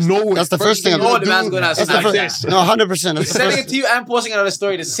Oh, the you first know it. That's the first thing You I'm know gonna the man's do. going on That's the Snapchat. first. No, 100%. That's He's the sending first. it to you and posting another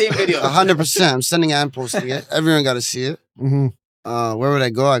story, the same video. 100%. I'm sending it and posting it. Everyone got to see it. Mm-hmm. Where would I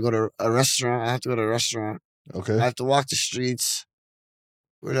go? I go to a restaurant. I have to go to a restaurant. Okay. I have to walk the streets.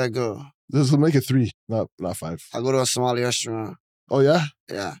 Where do I go? This will make it 3, not 5. I go to a Somali restaurant. Oh, yeah?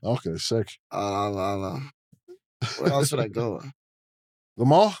 Yeah. Okay, sick. Where else would I go? The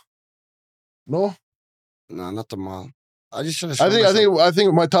mall? No? No, not the mall. I just should have. I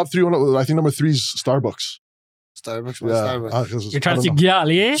think my top 3, I think number 3 is Starbucks. Starbucks. Yeah. Starbucks. 'Cause You're trying to I see don't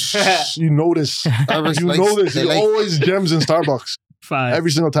Gyal, yeah? know. You know this. Starbucks You likes- know this. they There's like- always gems in Starbucks. Five.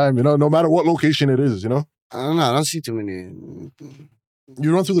 Every single time, no matter what location it is, I don't know. I don't see too many.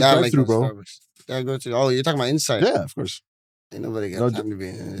 You run through the Yeah, I drive like through, those bro. Starbucks. Yeah, I go to. Oh, you're talking about inside. Yeah, of course. Ain't nobody got No, time to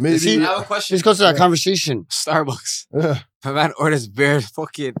be. maybe- See, I have a question. let's go to that conversation. Starbucks. Yeah. My man orders bare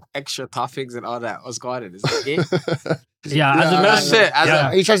fucking extra toppings and all that. What's going on? Is it gay? Yeah, as a Yeah, man. That's it. As Yeah.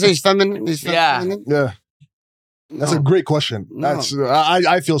 Are you trying to say he's feminine? Yeah. feminine? Yeah. That's a No. great question. No. That's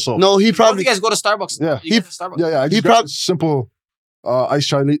I feel so. No, he How do probably. you guys go to Starbucks? Yeah. You get to Starbucks. Yeah, I just He got prob- a simple iced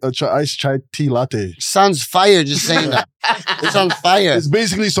chai tea latte. Sounds fire just saying that. It sounds fire. It's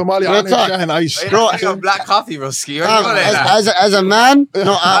basically Somali Real talk. and ice. Bro, Bro, I got black coffee, bro. Ski. You already know that. As a man, no.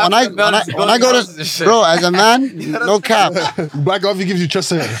 When I go to bro, as a man, no cap. Black coffee gives you chest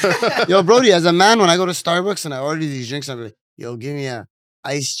hair. Yo, Brody, as a man, when I go to Starbucks and I order these drinks, I'm like, yo, give me a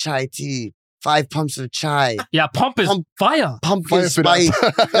iced chai tea, 5 pumps of chai, Yeah, pump is Pump- fire. pumpkin Fire fit up.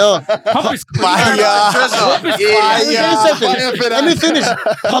 spice. Yo, Pump is Fire. Yeah. Let me finish.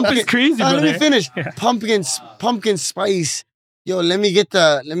 Pump is crazy, Let me brother. finish. Pumpkin spice Yo, let me get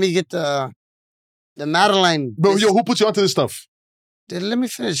the Madeline. Bro, yo, who puts you onto this stuff? Let me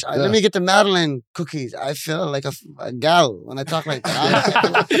finish. Let me get the Madeline cookies. I feel like a gal when I talk like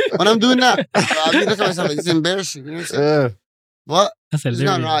that. When I'm doing that, I'll be looking at myself like it's embarrassing. You know what I'm saying? Yeah. What? That's It's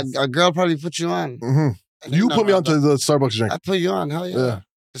not wrong. A girl probably put you on. Mm-hmm. You put me onto the Starbucks drink. I put you on. Hell yeah. Yeah.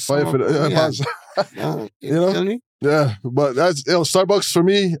 It's Fire for the, yeah. pause. Yeah. You know? feel me? Yeah, but that's Starbucks for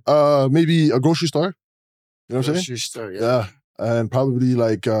me. Maybe a grocery store. You know what I'm saying? Grocery store, Yeah, and probably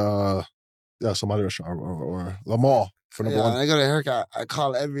like some other restaurant or the mall for number Yeah, when one. I go to a haircut, I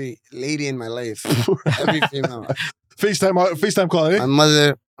call every lady in my life. Every female. FaceTime call, eh? My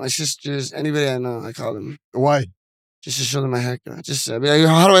mother, my sisters, anybody I know, I call them. Why? Just to show them my haircut. Just be like,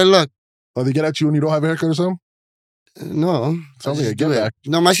 how do I look? Oh, they get at you when you don't have a haircut or something? No. Sounds I like a just do get it. back.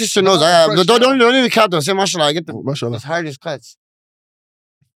 No, my sister knows. Fresh Don't even count though. Say mashallah. I get the Mashallah. hardest cuts.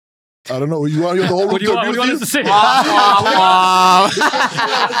 I don't know. You want the whole room What do you to want? agree What do you with want you? us to say?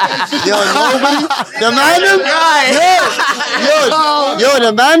 Yo, nobody. The man him. Yo,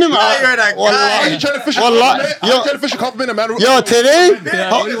 the man him. Are you trying to fish a Wallah. compliment? Are you trying to fish a compliment? A man? Yo, today.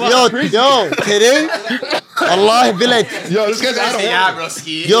 Yo, today. Allah, be like. Yo, this guy's out of Yeah, order.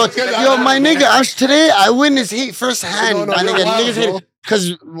 broski. Yo, my nigga. Today I witnessed hate firsthand. No, My you're nigga, wild, niggas bro. hate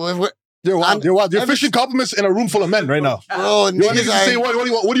because bro, You're wild. You're wild. You're fishing compliments in a room full of men right now. You want niggas niggas to say what?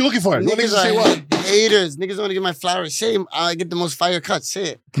 What are you looking for? You want niggas Niggas to say are what? haters. Niggas want to get my flowers. Say I get the most fire cuts. Say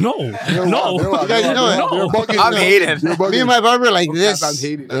it. No, You're no. wild. You're wild. You guys You're know wild. it. You're bugging. I'm hating. You're bugging. Me and my barber like this. I'm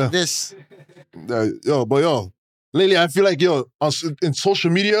hating. Yeah. Like this. Yo, lately I feel like in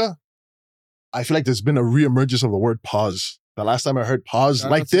social media, I feel like there's been a reemergence of the word pause. The last time I heard pause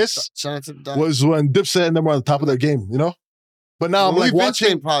like this Shout out to the was when Dipset and them were on the top of their game, you know? But now I'm like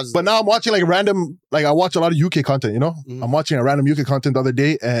watching, but now I'm watching like random, like I watch a lot of UK content, you know? Mhm. I'm watching a random UK content the other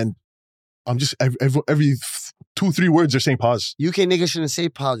day and I'm just, every 2-3 words they're saying pause. UK niggas shouldn't say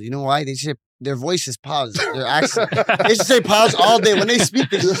pause. You know why? They say their voice is pause. Their accent. They should say pause all day. When they speak,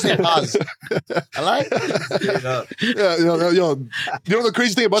 they should say pause. I like. Yeah, yo. You know the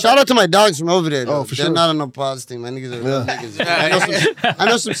crazy thing about Shout that? out to my dogs from over there. Oh, Though. for They're sure. not on no pause thing. My niggas are real Yeah. niggas. I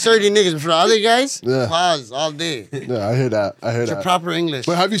know some sturdy niggas, but for the other guys, Yeah. pause all day. Yeah, I hear that. It's your proper English.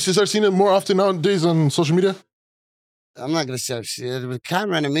 But have you started seeing it more often nowadays on social media? I'm not gonna say I've seen it. With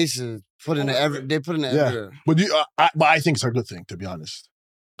camera animation, put in it they put in it Yeah. everywhere. But but I think it's a good thing, to be honest.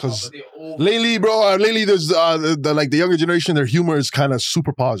 Because lately, bro, there's the younger generation, their humor is kind of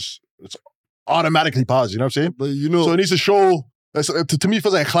super pause. It's automatically pause, you know what I'm saying? But you know, So it needs to show, to me, it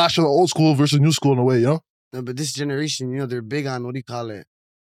feels like a clash of the old school versus new school in a way, you know? no, but this generation, you know, they're big on what do you call it?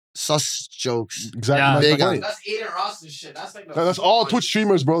 Sus jokes. Exactly. Yeah. That's my Big on- point. That's Aiden Ross and shit. That's like That's all Twitch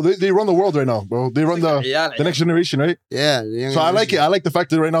streamers, bro. They run the world right now, bro. They run the next generation, right? Yeah. the younger So I like it. generation. I like the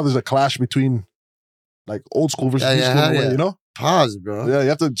fact that right now there's a clash between like old school versus Yeah, new yeah, school in a hell way, yeah. you know? Pause, bro. Yeah, you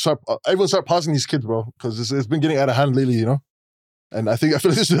have to start. Everyone start pausing these kids, bro, because it's been getting out of hand lately, you know. And I feel like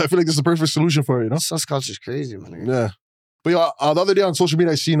this is the perfect solution for it, you know. Sus culture's crazy, man. Yeah, but the other day on social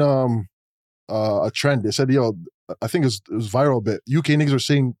media, I seen a trend. They said, I think it was viral a bit. UK niggas are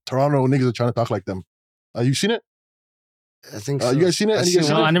saying Toronto niggas are trying to talk like them. You seen it? I think so. You guys seen it? I Any seen guys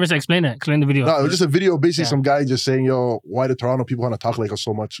it. No, I never said explain it. Explain the video. No, it was just a video, basically Yeah. some guy just saying, why do Toronto people want to talk like us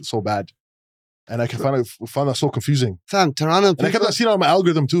so much, so bad? And I found that so confusing. Fam, Toronto And I kept people, on seeing it on my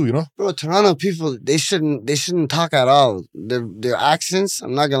algorithm too, you know? bro, Toronto people, they shouldn't talk at all. Their accents,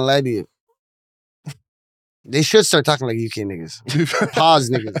 I'm not gonna lie to you. They should start talking like UK niggas. Pause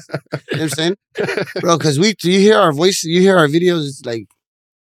niggas. You know what I'm saying? Bro, because you hear our voice, you hear our videos, it's like,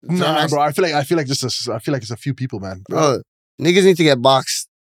 Nah, bro, I feel like it's a few people, man. bro, niggas need to get boxed.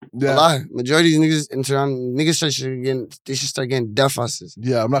 Yeah. A lot. Majority of these niggas in Toronto, they should start getting deaf asses.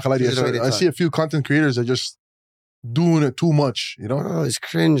 Yeah, I'm not gonna lie to This is the way you. they I talk. see a few content creators that are just doing it too much, you know? Bro, it's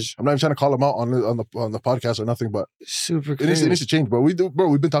cringe. I'm not even trying to call them out on the podcast or nothing, but Super it needs cringe. to change, bro. We've been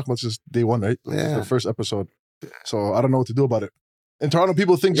talking about this since day one, right? Yeah. The first episode. So I don't know what to do about it. In Toronto,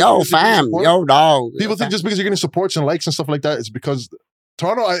 people think Yo, just because you're getting fam. support- Yo, dog. people think just because you're getting supports and likes and stuff like that, it's because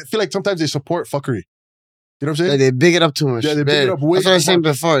Toronto, I feel like sometimes they support fuckery. You know what I'm Yeah, saying? they big it up too much. Yeah, they big it up way That's what I was too saying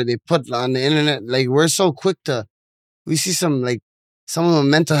much. before. They put on the internet, like, we're so quick to, we see some of them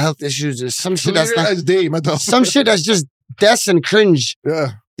mental health issues or some shit that's Clear not, as day, mental. some shit that's just death and cringe.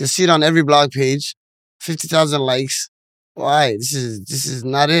 Yeah. You'll see it on every blog page, 50,000 likes. Why? This is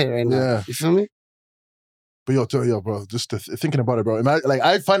not it right now. Yeah. You feel me? But yo, bro, just thinking about it, bro.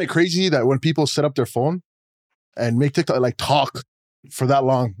 I find it crazy that when people set up their phone and make TikTok, like talk for that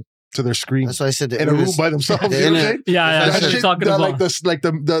long, to their screen That's why I said in a room by themselves. The You know what I'm internet- saying? Yeah, That that's what shit, you're talking that,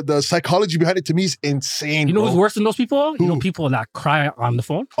 about. like the psychology behind it to me is insane. You know bro. who's worse than those people? You know Who? people that cry on the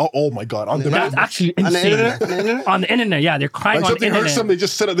phone. Oh my god! On the That's actually On the insane. internet? On the internet? On the internet, yeah, they're crying like on the something hurts internet. them, they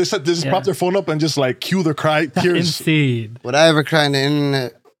just sit up. They just Yeah. prop their phone up and just like cue their cry tears. Insane. Would I ever cry on the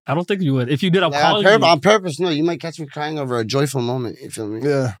internet? I don't think you would. If you did, I'll Like, call on you. purpose, no. You might catch me crying over a joyful moment. You feel me?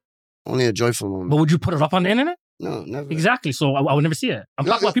 Yeah, Only a joyful moment. But would you put it up on the internet? No, never. Exactly. So I would never see it. I'm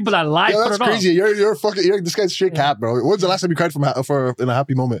Yeah, talking about people that lie, yeah, put that's it crazy. You're fucking. This guy's straight cat, bro. When's the last time you cried for in a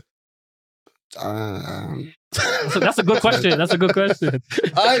happy moment? up. So that's a good question. That's a good question.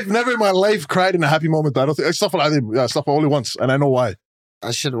 I've never in my life cried in a happy moment. I don't think I suffered. I think yeah, I suffered only once, and I know why.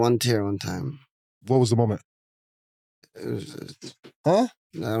 I shed one tear one time. What was the moment? It was, Huh?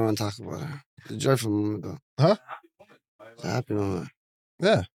 I don't want to talk about it. It's a joyful moment, though. Huh? It's a happy moment.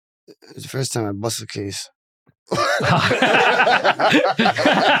 Yeah. It's the first time I bust a case.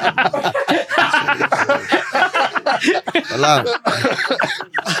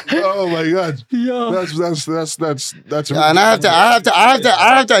 Oh my god. Yo. That's. Yeah, and I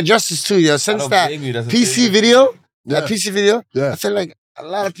have to address this too, yo. I Since don't that blame you, that's a PC thing. video, Yeah. that PC video, Yeah. I feel like a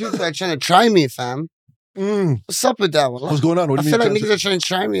lot of people are trying to try me, fam. What's up with that one? What's going on? What I do you feel mean? like niggas are trying to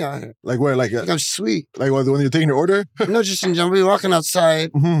try me out here. Like where? Like Like I'm sweet. like when you're taking your order? No, just in general. We walking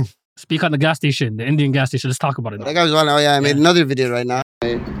outside. Mm-hmm. Speak on the gas station, the Indian gas station. Let's talk about it. That Now. guy was like, oh yeah, I made another video right now.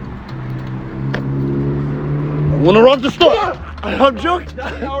 Wanna run the store? I'm joking.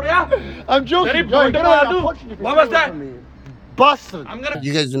 I'm joking. What was that? Bastard.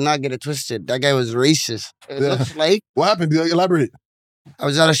 You guys do not get it twisted. That guy was racist. It Yeah. looks like What happened? Elaborate. I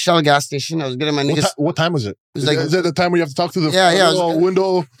was at a Shell gas station. I was getting my niggas. What time was it? was like- is it the time where you have to talk to the Yeah, yeah, it was-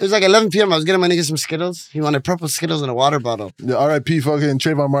 window? It was like 11 p.m. I was getting my niggas some Skittles. He wanted purple Skittles in a water bottle. Yeah, R.I.P. fucking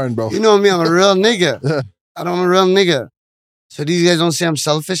Trayvon Martin, bro. You know me, I'm a real nigga. Yeah. I'm a real nigga. So these guys don't say I'm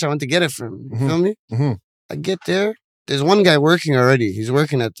selfish. I went to get it from him. You feel me? Mhm. I get there. There's one guy working already. He's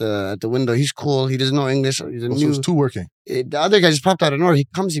working at the window. He's cool. He doesn't know English. He's a So new. it's two working. The other guy just popped out of nowhere. He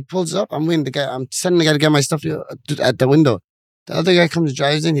comes, he pulls up. I'm waiting. I'm sending the guy to get my stuff at the window. The other guy comes,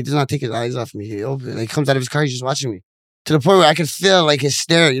 drives in. He does not take his eyes off me. He comes out of his car. He's just watching me to the point where I can feel like his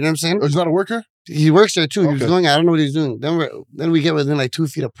stare. You know what I'm saying? Oh, he's not a worker? He works there too. He was Okay. going. I don't know what he's doing. Then we get within like 2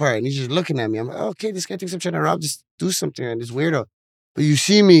 feet apart, and he's just looking at me. I'm like, oh, okay, this guy thinks I'm trying to rob. Just do something, and this weirdo. But you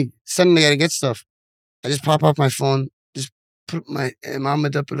see me sending the guy to get stuff. I just pop off my phone, just put my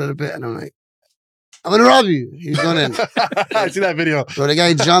Muhammad up a little bit, and I'm like, I'm gonna rob you. He's going in. I see that video. So the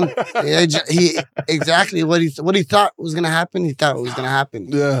guy jumped. He exactly what he thought was gonna happen. He thought it was gonna happen.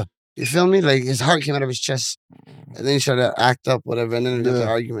 Yeah. You feel me? Like his heart came out of his chest, and then he tried to act up, whatever. And then there's Yeah. an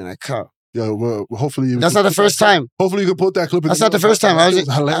argument. I cut. Yeah, well, hopefully. That's not the first time. Hopefully you can put that clip in. That's not the first time. I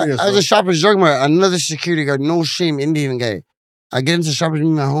was hilarious. I was a Shoppers Drug Mart. Another security guard, no shame, Indian guy. I get into Shoppers with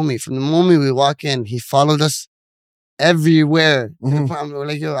my homie. From the moment we walk in, he followed us everywhere. Mhm. I'm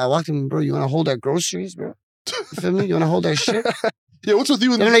like, yo, I walked in, bro. You want to hold our groceries, bro? You feel me? You want to hold our shit? Yeah, what's with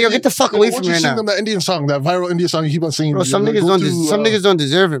you? They're like, yo, get the fuck away from me right now. That Indian song, that viral Indian song you keep on singing. Bro, some Like, niggas go don't. to, Some niggas don't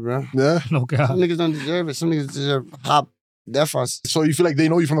deserve it, bro. Yeah. No Some God. niggas don't deserve it. Some niggas deserve hop defos. So you feel like they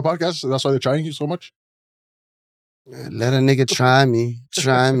know you from the podcast? That's why they're trying you so much? Let a nigga try me.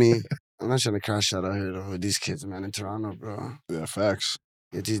 Try me. I'm not trying to crash out here though with these kids, man, in Toronto, bro. Yeah, facts.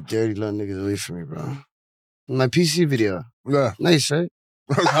 Get these dirty little niggas away from me, bro. My PC video. Yeah. Nice, right?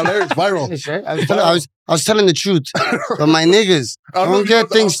 Hilarious, viral. Nice, right? I was telling the truth. But my niggas, I don't get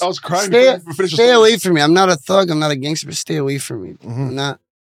things. I was crying. Stay, before you finished the stay story. away from me. I'm not a thug. I'm not a gangster, but stay away from me. Mhm. I'm not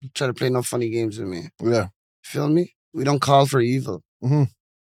try to play no funny games with me. Yeah. Feel me? We don't call for evil. Is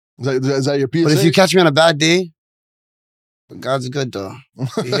that your PSA? But if you catch me on a bad day, God's good though.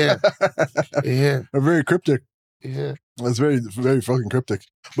 You hear? You hear? They're very cryptic. You hear? That's very, very fucking cryptic.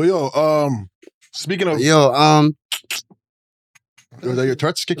 But yo, speaking of, Yo, is that your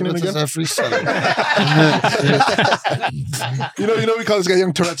Tourette's kicking in what's again? that freestyle? you know, we call this guy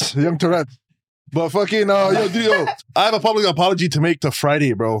Young Tourette. But fucking, yo, I have a public apology to make to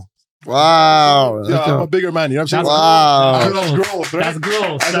Friday, bro. Wow. Yeah, I'm a bigger man. You know what I'm saying? Wow. That's growth, right? That's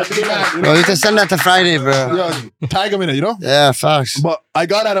gross. As a big man, you know? Bro, you can send that to Friday, bro. Yeah, tag him in it, you know. Yeah, facts. But I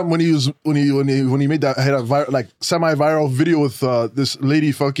got at him when he made that had a like semi-viral video with this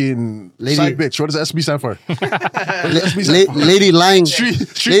lady fucking side bitch. What does SB stand for? Lady lying. Street La-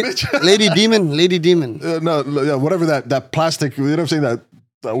 bitch. Lady demon. Yeah, whatever that plastic. You know what I'm saying? That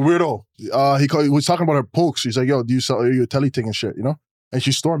weirdo. He was talking about her pokes. He's like, "Yo, do you sell your telly thing and shit?" You know? And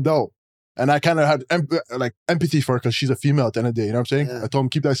she stormed out. And I kind of had empathy for her because she's a female at the end of the day. You know what I'm saying? Yeah. I told him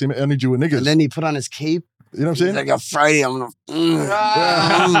keep that same energy with niggas. And then he put on his cape. You know what I'm saying? Like a Friday, I'm gonna.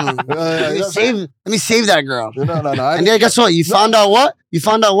 Yeah, Let me save that girl. No. And then guess what? You found out what?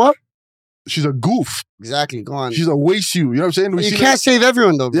 She's a goof. Exactly. Go on. She's a waste you. You know what I'm saying? You can't save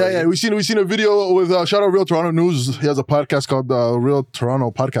everyone though, bro. Yeah. We seen a video with shout out Real Toronto News. He has a podcast called Real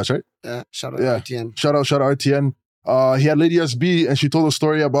Toronto Podcast, right? Yeah. Shout out RTN. Shout out RTN. He had Lady SB, and she told a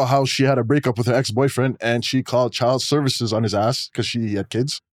story about how she had a breakup with her ex-boyfriend, and she called child services on his ass because she had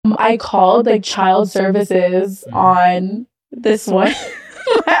kids. I called like child services on this one.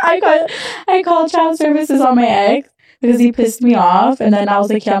 I called child services on my ex because he pissed me off, and then I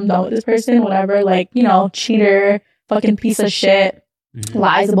was like, yeah, I'm done with this person, whatever, like, you know, cheater, fucking piece of shit,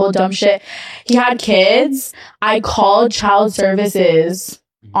 lies about dumb shit. He had kids. I called child services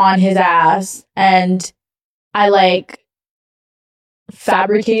on his ass, and I like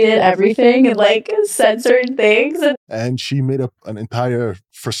fabricated everything and like said certain things. And she made up an entire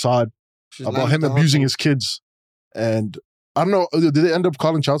facade about him abusing his kids. And I don't know, did they end up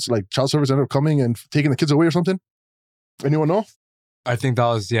calling child service ended up coming and taking the kids away or something? Anyone know? I think that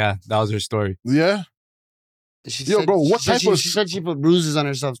was her story. Yeah. She said she put bruises on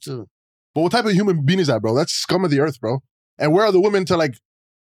herself too. But what type of human being is that, bro? That's scum of the earth, bro. And where are the women to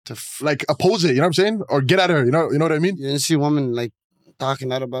oppose it? You know what I'm saying? Or get at her? You know what I mean? You didn't see a woman like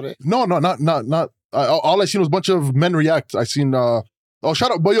talking out about it? No, not. All I seen was a bunch of men react. I seen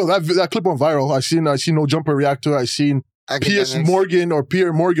shout out, but yo, that clip went viral. I seen No Jumper react to it. I seen Pierre Morgan,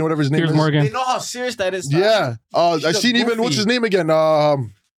 whatever his name is. Morgan. They know how serious that is. Yeah. I seen even what's his name again?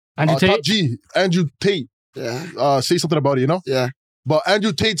 Andrew Tate. Top G, Andrew Tate. Yeah. Say something about it, you know? Yeah. But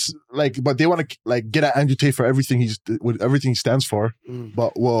Andrew Tate's but they want to get at Andrew Tate for everything he stands for.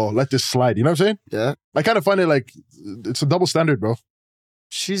 But we'll let this slide. You know what I'm saying? Yeah. I kind of find it it's a double standard, bro.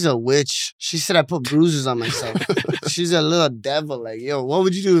 She's a witch. She said I put bruises on myself. She's a little devil. Like, yo, what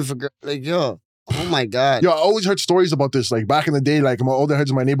would you do if a girl, like, yo, oh my God. Yo, I always heard stories about this. Like back in the day, like my older heads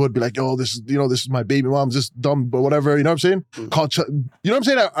in my neighborhood be like, yo, this is my baby mom's just dumb, but whatever. You know what I'm saying? You know what I'm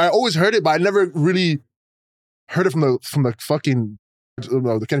saying? I always heard it, but I never really heard it from the fucking,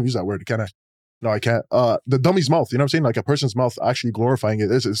 I can't use that word. Can I? No, I can't. The dummy's mouth, you know what I'm saying? Like a person's mouth actually glorifying it.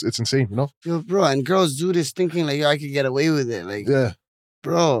 It's insane, you know? Yo, bro, and girls do this thinking like, yo, I could get away with it. Like, yeah.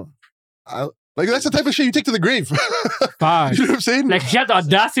 Bro, like that's the type of shit you take to the grave. Fine. You know what I'm saying? Like, she had the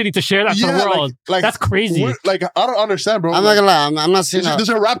audacity to share that to the world. Like, that's crazy. Like, I don't understand, bro. I'm not gonna lie. I'm not saying does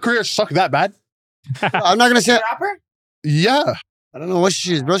her rap career suck that bad? I'm not gonna say rapper. Yeah. I don't know what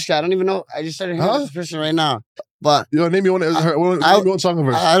she is, bro. I don't even know. I just started hearing this person right now. But yo, name me one song of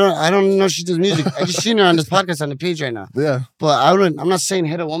hers. I don't know if she does music. I just seen her on this podcast on the page right now. Yeah. But I'm not saying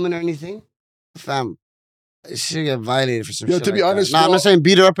hit a woman or anything. Fam, she get violated for some shit. To be honest, I'm not saying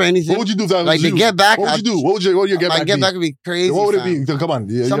beat her up or anything. What would you do if that was to get back? What would you do? What would your get back? My get back would be crazy. What would it be? Come on.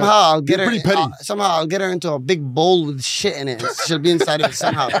 Somehow I'll get her. Pretty petty. Somehow I'll get her into a big bowl with shit in it. She'll be inside of it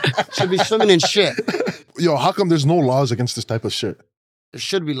somehow. She'll be swimming in shit. Yo, how come there's no laws against this type of shit? There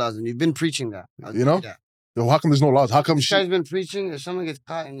should be laws, and you've been preaching that. You know? Yo, how come there's no laws? How come this guy's been preaching? If someone gets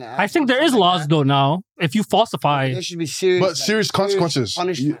caught in that, I think there is laws though now. If you falsify, there should be serious, but serious consequences.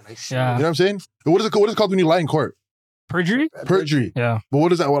 Punishment. Yeah. You know what I'm saying? What is it called when you lie in court? Perjury. Yeah. But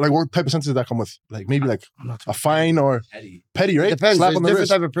what is that? What type of sentence does that come with? Like maybe like a fine or petty, right? It depends. Slap There's on the different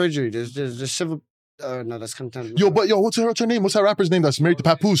wrist. type of perjury. There's civil. No, that's contempt. What's her name? What's that rapper's name that's married to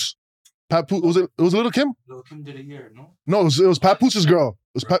Papoose? Papoose. It was Little Kim? Little Kim did a year, no? No, it was Papoos's girl.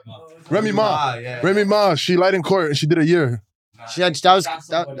 It was Remy Ma. Remy Ma. She lied in court and she did a year. She had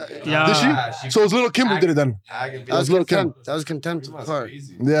that yeah. Did she? So it was Little Kim who did it then. That was Little Kim. That was contempt of court.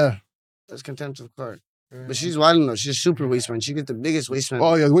 Yeah. That's contempt of court. But she's wild though. She's super waistman. She gets the biggest waistman.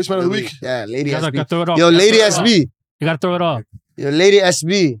 Oh yeah, the waistman of the week. Yeah, Lady You gotta throw it SB. off. Yo, Lady SB. You gotta throw it off. Yo, Lady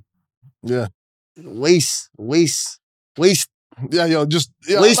SB. Yeah. Waist. Yeah, yo, just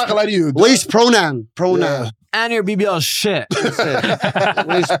waist, I'm not gonna lie to you. Waist pronoun. Yeah. And your BBL shit.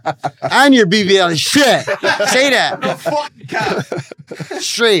 Waist. And your BBL shit. Say that.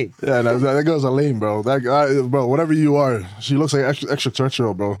 Straight. Yeah, that girl's a lame, bro. That guy, bro, whatever you are, she looks like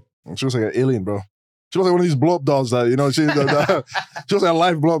extraterrestrial, bro. She looks like an alien, bro. She looks like one of these blow-up dolls that, you know, she looks like a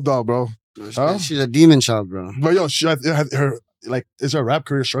live blow-up doll, bro. Huh? She's a demon child, bro. But yo, is her rap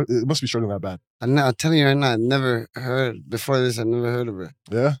career it must be struggling that bad. I'm telling you right now, I've never heard, before this, I've never heard of her.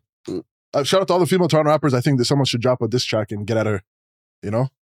 Yeah? Shout out to all the female Toronto rappers. I think that someone should drop a diss track and get at her, you know?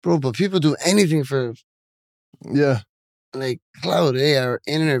 Bro, but people do anything for, yeah, like, clout, or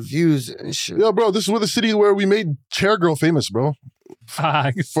interviews and shit. Yeah, bro, this is the city where we made Chair Girl famous, bro.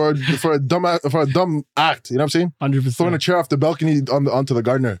 For a dumb act, you know what I'm saying? 100%. Throwing a chair off the balcony onto the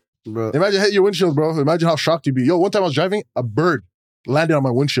gardener. Bro. Imagine hitting your windshield, bro. Imagine how shocked you'd be. Yo, one time I was driving, a bird landed on my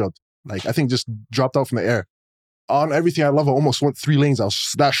windshield. Like, I think just dropped out from the air. On everything I love, I almost went 3 lanes. I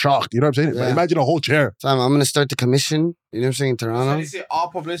was that shocked. You know what I'm saying? Yeah. Imagine a whole chair. Fam, I'm gonna start the commission. You know what I'm saying? In Toronto. They say all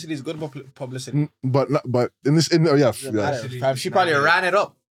publicity is good publicity. But Fam, she probably ran it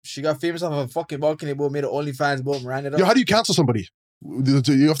up. She got famous off of a fucking balcony, boom, made an OnlyFans, boom, ran it up. Yo, how do you cancel somebody? You have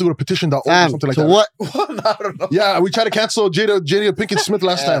to go to petition.org or something like that. What? I don't know. Yeah, we tried to cancel Jada Pinkett Smith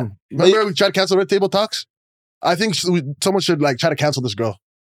last time. Remember we tried to cancel Red Table Talks? I think someone should like try to cancel this girl.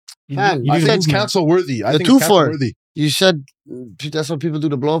 Fam, I think it's cancel worthy. I think two it's cancel for worthy. You said that's what people do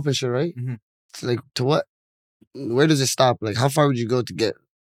to blow up and shit, right? Mhm. It's like, to where does it stop? Like, how far would you go to get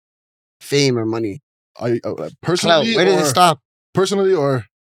fame or money? Personally, Clout, where does it stop? Personally, or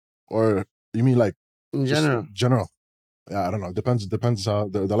you mean like In general. General. Yeah, I don't know. Depends how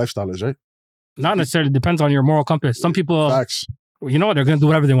the lifestyle is, right? Not necessarily. Depends on your moral compass. Some people, Facts. you know, they're gonna do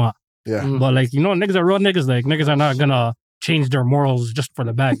whatever they want. Yeah. Mm. But like, you know, niggas are real niggas. Like, niggas are not gonna change their morals just for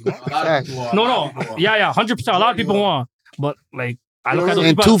the bag. No. Yeah, 100%. A lot of people want. But like, I look at those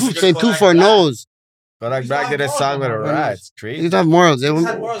And people. say two for no's. But like back to that song with a rat. It's crazy. You have morals. They Niggas won't-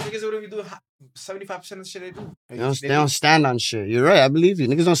 had morals. Niggas would do 75% of the shit they do. They don't stand on shit. You're right. I believe you.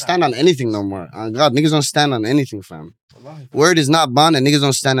 Niggas don't stand on anything no more. On God, niggas don't stand on anything, fam. Word is not bond, and niggas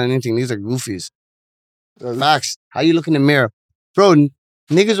don't stand on anything. Niggas are goofies. Facts. How you look in the mirror, bro?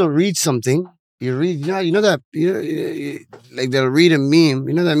 Niggas will read something. You read, you know that, like they'll read a meme.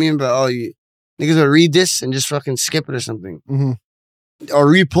 You know that meme, but niggas will read this and just fucking skip it or something, or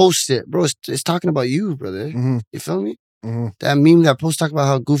repost it, bro. It's talking about you, brother. You feel me? That meme, that post talk about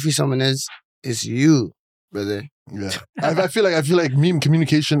how goofy someone is you, brother. Yeah, I feel like meme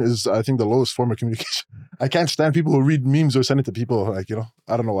communication is, I think, the lowest form of communication. I can't stand people who read memes or send it to people. Like, you know,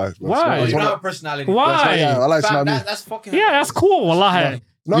 I don't know why. Why? You don't have a personality. Why? It's not me. That's fucking. Yeah, that's cool. Wallahi.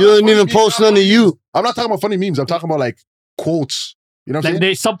 No, You don't even post none of you. I'm not talking about funny memes. I'm talking about like quotes. You know what I'm Like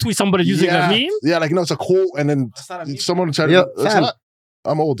saying? they subtweet somebody using a meme. Yeah, like, you know, it's a quote and then That's not a meme. someone tried Yeah, to. It's fam. not.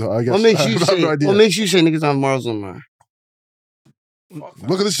 I'm old, I guess. What makes I you have say? no idea. What makes you say niggas don't have morals no more?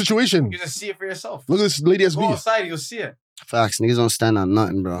 Look at this situation. You just see it for yourself. Look at this lady Go SB. outside, you'll see it. Facts. Niggas don't stand on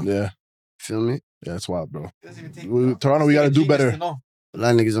nothing, bro. Yeah, Feel me? yeah, it's wild, bro. It doesn't even take- Toronto, we gotta do Genius better. to know. A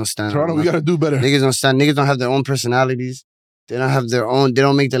lot of niggas don't stand. Toronto, on we nothing. gotta do better. Niggas don't stand. Niggas don't have their own personalities. They don't have their own. They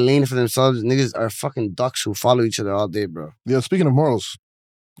don't make the lane for themselves. Niggas are fucking ducks who follow each other all day, bro. Yeah, speaking of morals,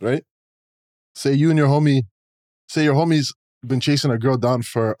 right? Say you and your homie's been chasing a girl down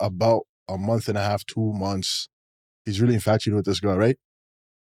for about a month and a half, 2 months. He's really infatuated with this girl, right?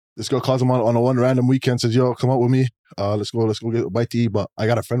 This girl calls him on a one random weekend, says, yo, come out with me. Let's go get a bite to eat, but I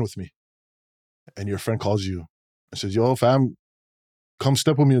got a friend with me. And your friend calls you and says, yo, fam, come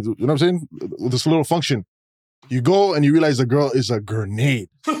step with me. You know what I'm saying? With this little function. You go and you realize the girl is a grenade.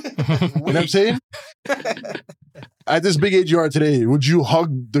 You know what I'm saying? At this big age you are today, would you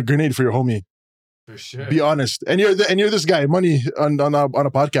hug the grenade for your homie? For sure. Be honest. And you're this guy, Money, on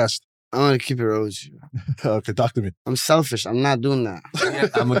a podcast. I want to keep it real with you. Okay, talk to me. I'm selfish. I'm not doing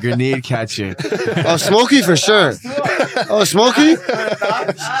that. I'm a grenade catcher. Oh, Smokey for sure. Oh, Smokey?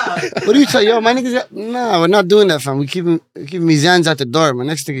 What do you tell? Yo, my niggas. Nah, we're not doing that, fam. We keep mizans at the door. My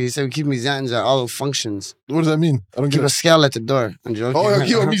next nigga, he said we keep mizans at all the functions. What does that mean? I don't Keep get a it. scale at the door. I'm joking. Oh,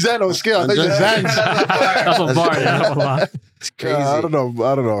 keep a mizan on scale. I thought you said Zans. That's a bar. Yeah, wallah. It's crazy. Yeah, I don't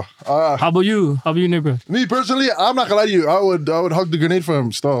know. How about you, neighbor? Me personally, I'm not gonna lie to you. I would hug the grenade for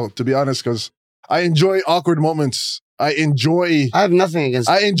him still, to be honest, because I enjoy awkward moments. I have nothing against.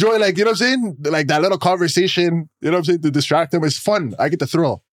 like, you know what I'm saying? Like that little conversation, you know what I'm saying? To distract him. It's fun. I get the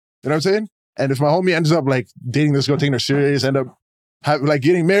thrill. You know what I'm saying? And if my homie ends up like dating this girl, taking her serious, end up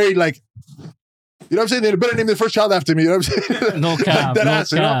getting married, like, you know what I'm saying? They better name their first child after me. You know what I'm saying? No cap. Dead No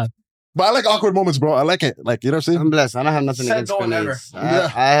ass, you know? cap. But I like awkward moments, bro. I like it. Like, you know what I'm saying? I'm blessed. I don't have nothing Said against don't grenades. ever. I don't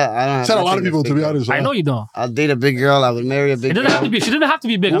have Said a lot nothing of people, against to be big honest. I know you don't. I'll date a big girl. I would marry a big It girl. doesn't have to be. She doesn't have to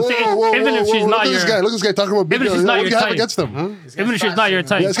be big. I'm saying even if she's look not at this guy. your, Look at this guy talking about big even if girls. she's not What do your you have type. against them? Huh? even if she's not your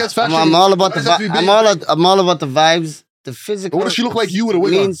type. Yeah, this guy's fashion. I'm all about the Why does it have to be vibes. big? I'm all about the vibes. The physical. What if she look like you with a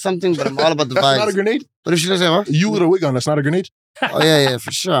wig on? means something, but I'm all about the That's not a vibes. grenade? What if she looks like what? You with a wig on, that's not a grenade? Oh yeah,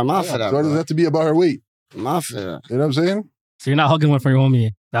 for sure. I'm off for that. So it doesn't Bro. have to be about her weight. I'm off for that. You know what I'm saying? So you're not hugging one for your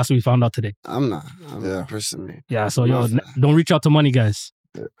homie. That's what we found out today. I'm not. I'm Yeah. not personally Yeah. So yo, don't reach out to money, guys.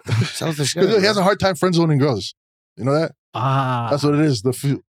 selfish. Because Guy, he has a hard time friend zoning girls. You know that? That's what it is.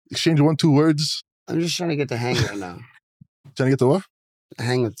 Exchange 1-2 words. I'm just trying to get the hang right now. Trying to get the what? The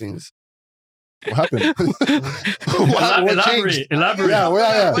hang of things. What happened? What changed? Elaborate.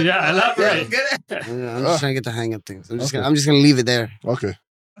 Yeah. Elaborate. I'm just trying to get the hang of things. I'm just gonna leave it there. Okay.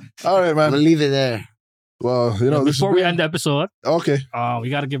 All right, I'm gonna man. leave it there. Well, you know, this Before is we end the episode, okay. we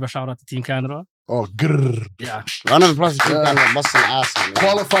got to give a shout out to Team Canada. Oh, grrr. Yeah. Round of applause to keep Canada busting ass. Man.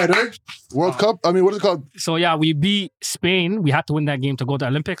 Qualified, right? World Cup. I mean, what is it called? So yeah, we beat Spain. We had to win that game to go to the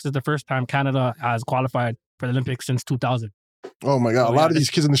Olympics. It's the first time Canada has qualified for the Olympics since 2000. Oh my God! Oh, A lot yeah, of these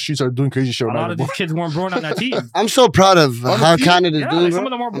kids in the streets are doing crazy shit. A lot of these kids weren't born on that team. I'm so proud of how Canada's Yeah, doing. like Bro. some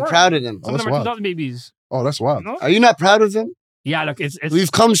of them weren't I'm born. proud of them. Some of them are 2000 babies. Oh, that's wild. You know? Are you not proud of them? Yeah, look, it's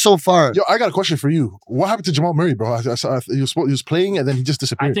We've come so far. Yo, I got a question for you. What happened to Jamal Murray, bro? He was playing and then he just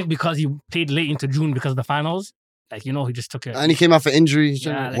disappeared. I think because he played late into June because of the finals, like, you know, he just took it. And he came off an injury.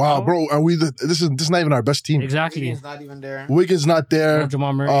 Yeah, like, wow, no. bro. And this is not even our best team. Exactly. Wiggins not even there. Wiggins not there. No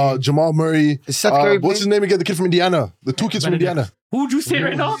Jamal Murray. Jamal Murray. Is Seth Curry what's his name again? The kid from Indiana. The two kids from Benedict. Indiana. Who would you say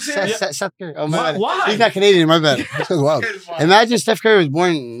right now? Seth Curry. Oh, my bad. Why? He's not Canadian, my bad. This guy's wild. Imagine Steph Curry was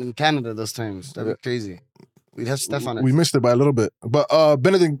born in Canada those times. That'd be crazy. We'd have Steph on it. We missed it by a little bit. But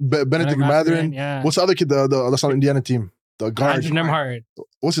Benedict Mathurin. Yeah. What's the other kid? That's on the Indiana team. The guard. Andrew Nemhard.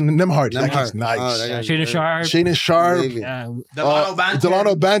 What's it? Nemhard. That Nemhard. guy's nice. Oh, that guy's Shannon Sharp. Shannon Sharp. Maybe. Yeah.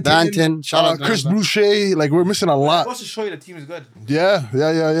 Delano Banton. Banton. Shout out Chris Banton. Boucher. Like, we're missing a I'm lot. supposed to show you the team is good. Yeah.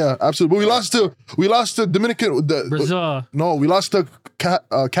 Absolutely. But we lost to Dominican. Brazil. No, we lost to Cat.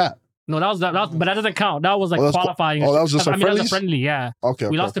 No, that was but that doesn't count. That was like Oh, that's qualifying. oh, that was just I a mean, that was a friendlies? friendly, yeah. Okay.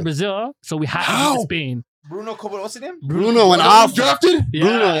 We lost to Brazil, so we had to How? beat Spain. Bruno Cobo, what's his name? Bruno went off. Drafted? Bruno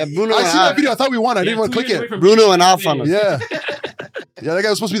I went seen that off. video. I thought we won. I didn't want to click it. Bruno went off on us. Yeah. Yeah, that guy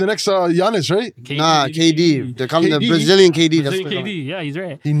was supposed to be the next Giannis, right? Nah, KD. They're coming. The KD. Brazilian KD. That's Brazilian what they're KD, yeah, he's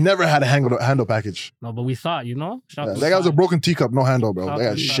right. He never had a handle package. No, but we thought, you know? Shout out Yeah, to that guy was a Sai. broken teacup, no handle, bro. Shout That out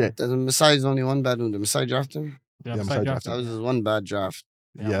guy's to shit. The Masai's only one bad one. The Masai draft him. Yeah, Yeah, Masai Masai drafted. That was just one bad draft.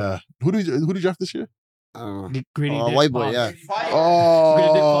 Yeah. Who did you draft this year? I don't know. The Grady Oh, Dick white boy, Pause. yeah.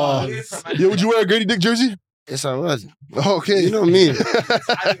 Oh. Yeah, would you wear a Grady Dick jersey? Yes, I was. Okay. You know me.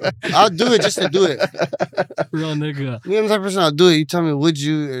 I'll do it just to do it. Real nigga. Me, I'm the type of person I'll do it. You tell me, would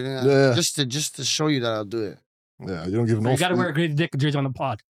you? Yeah. Just to show you that I'll do it. Yeah, you don't give no You gotta wear a Grady Dick jersey on the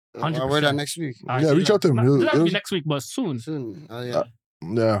pod. I'll wear that next week. All right, Yeah, so reach out to him. Not, He'll- doesn't have to be he'll- next week, but soon. Soon. Oh, yeah.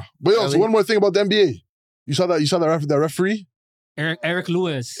 Yeah. But yo, so one more thing about the NBA. You saw that referee? Eric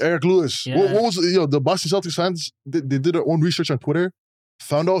Lewis. Eric Lewis. Yeah. What was the Boston Celtics fans? They did their own research on Twitter,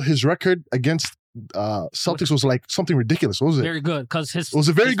 found out his record against Celtics was like something ridiculous. What was it? Very good, because his Was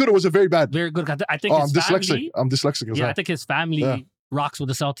it very good or was it very bad? very good. 'Cause I think Oh, I'm his dyslexic. family. I'm dyslexic as Yeah, I well. think his family Yeah. rocks with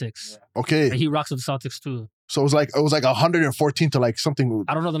the Celtics. Okay, And he rocks with the Celtics too. so it was like 114 to like something.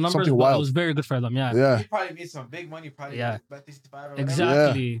 I don't know the numbers, Something but wild. it was very good for them. Yeah. Yeah. He probably made some big money. Probably Yeah. bet 65 or whatever.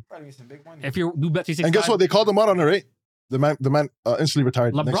 Exactly. Probably made some big money. If you do bet 365, And guess what? They called him out on it, right? The man instantly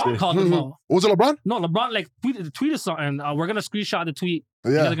retired. next LeBron day. called him out. Was it LeBron? No, LeBron like tweeted something. We're gonna screenshot the tweet.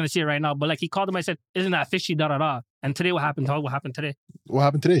 You guys Yeah. are gonna see it right now. But like he called him, I said, "Isn't that fishy?" Da da da. And today, what happened? What happened today? What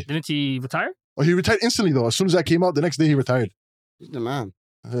happened today? Didn't he retire? Oh, he retired instantly though. As soon as that came out, the next day he retired. He's the man.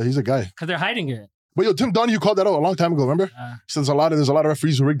 He's a guy. Because they're hiding it. But yo, Tim Donahue called that out a long time ago. Remember? He said there's a lot of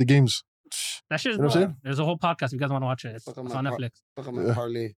referees who rig the games. That shit is You know what I'm saying? There's a whole podcast. If you guys want to watch it, it's Fuck on on my Netflix. Look at my Yeah.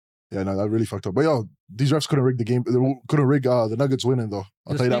 parlay. Yeah, no, that really fucked up. But yo, these refs couldn't rig the game. They couldn't rig the Nuggets winning though.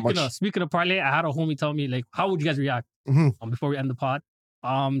 I'll tell you that much. Speaking of parlay, I had a homie tell me like, how would you guys react Mhm. before we end the pod?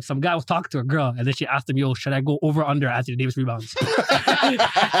 Some guy was talking to a girl, and then she asked him, "Yo, should I go over under Anthony Davis rebounds?"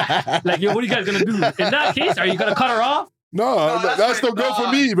 Like, yo, what are you guys gonna do in that case? Are you gonna cut her off? No, that's the girl for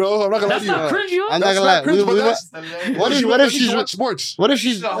me, bro. I'm not gonna lie That's to you. not cringe, yo. I'm not That's gonna lie. not cringe, but What if she's watch sports? What if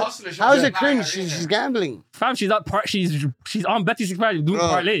she's? She's a hustler. How is it cringe? She's gambling. Fam, she's on Bet 365 doing Bro,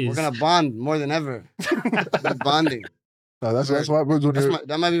 parlays. we're gonna bond more than ever. We're bonding. No, that's why we're doing it.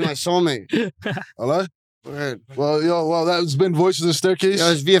 That might be my soulmate. Alright? Word. Well, that's been Voices of the Staircase.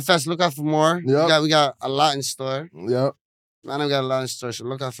 Yo, it's VFS. Look out for more. Yeah. We got a lot in store. Yeah. Man, I got a lot in store, so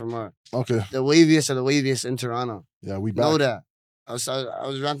look out for more. Okay. The waviest of the waviest in Toronto. Yeah, we back. Know that. I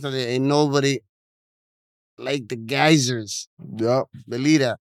was ranting today. Ain't nobody like the geysers. Yeah. Believe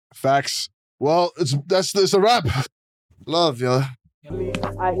that. Facts. Well, it's a wrap. Love, yo.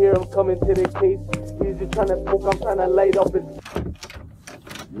 I hear him coming to the case. He's just trying to smoke. I'm trying to light up his.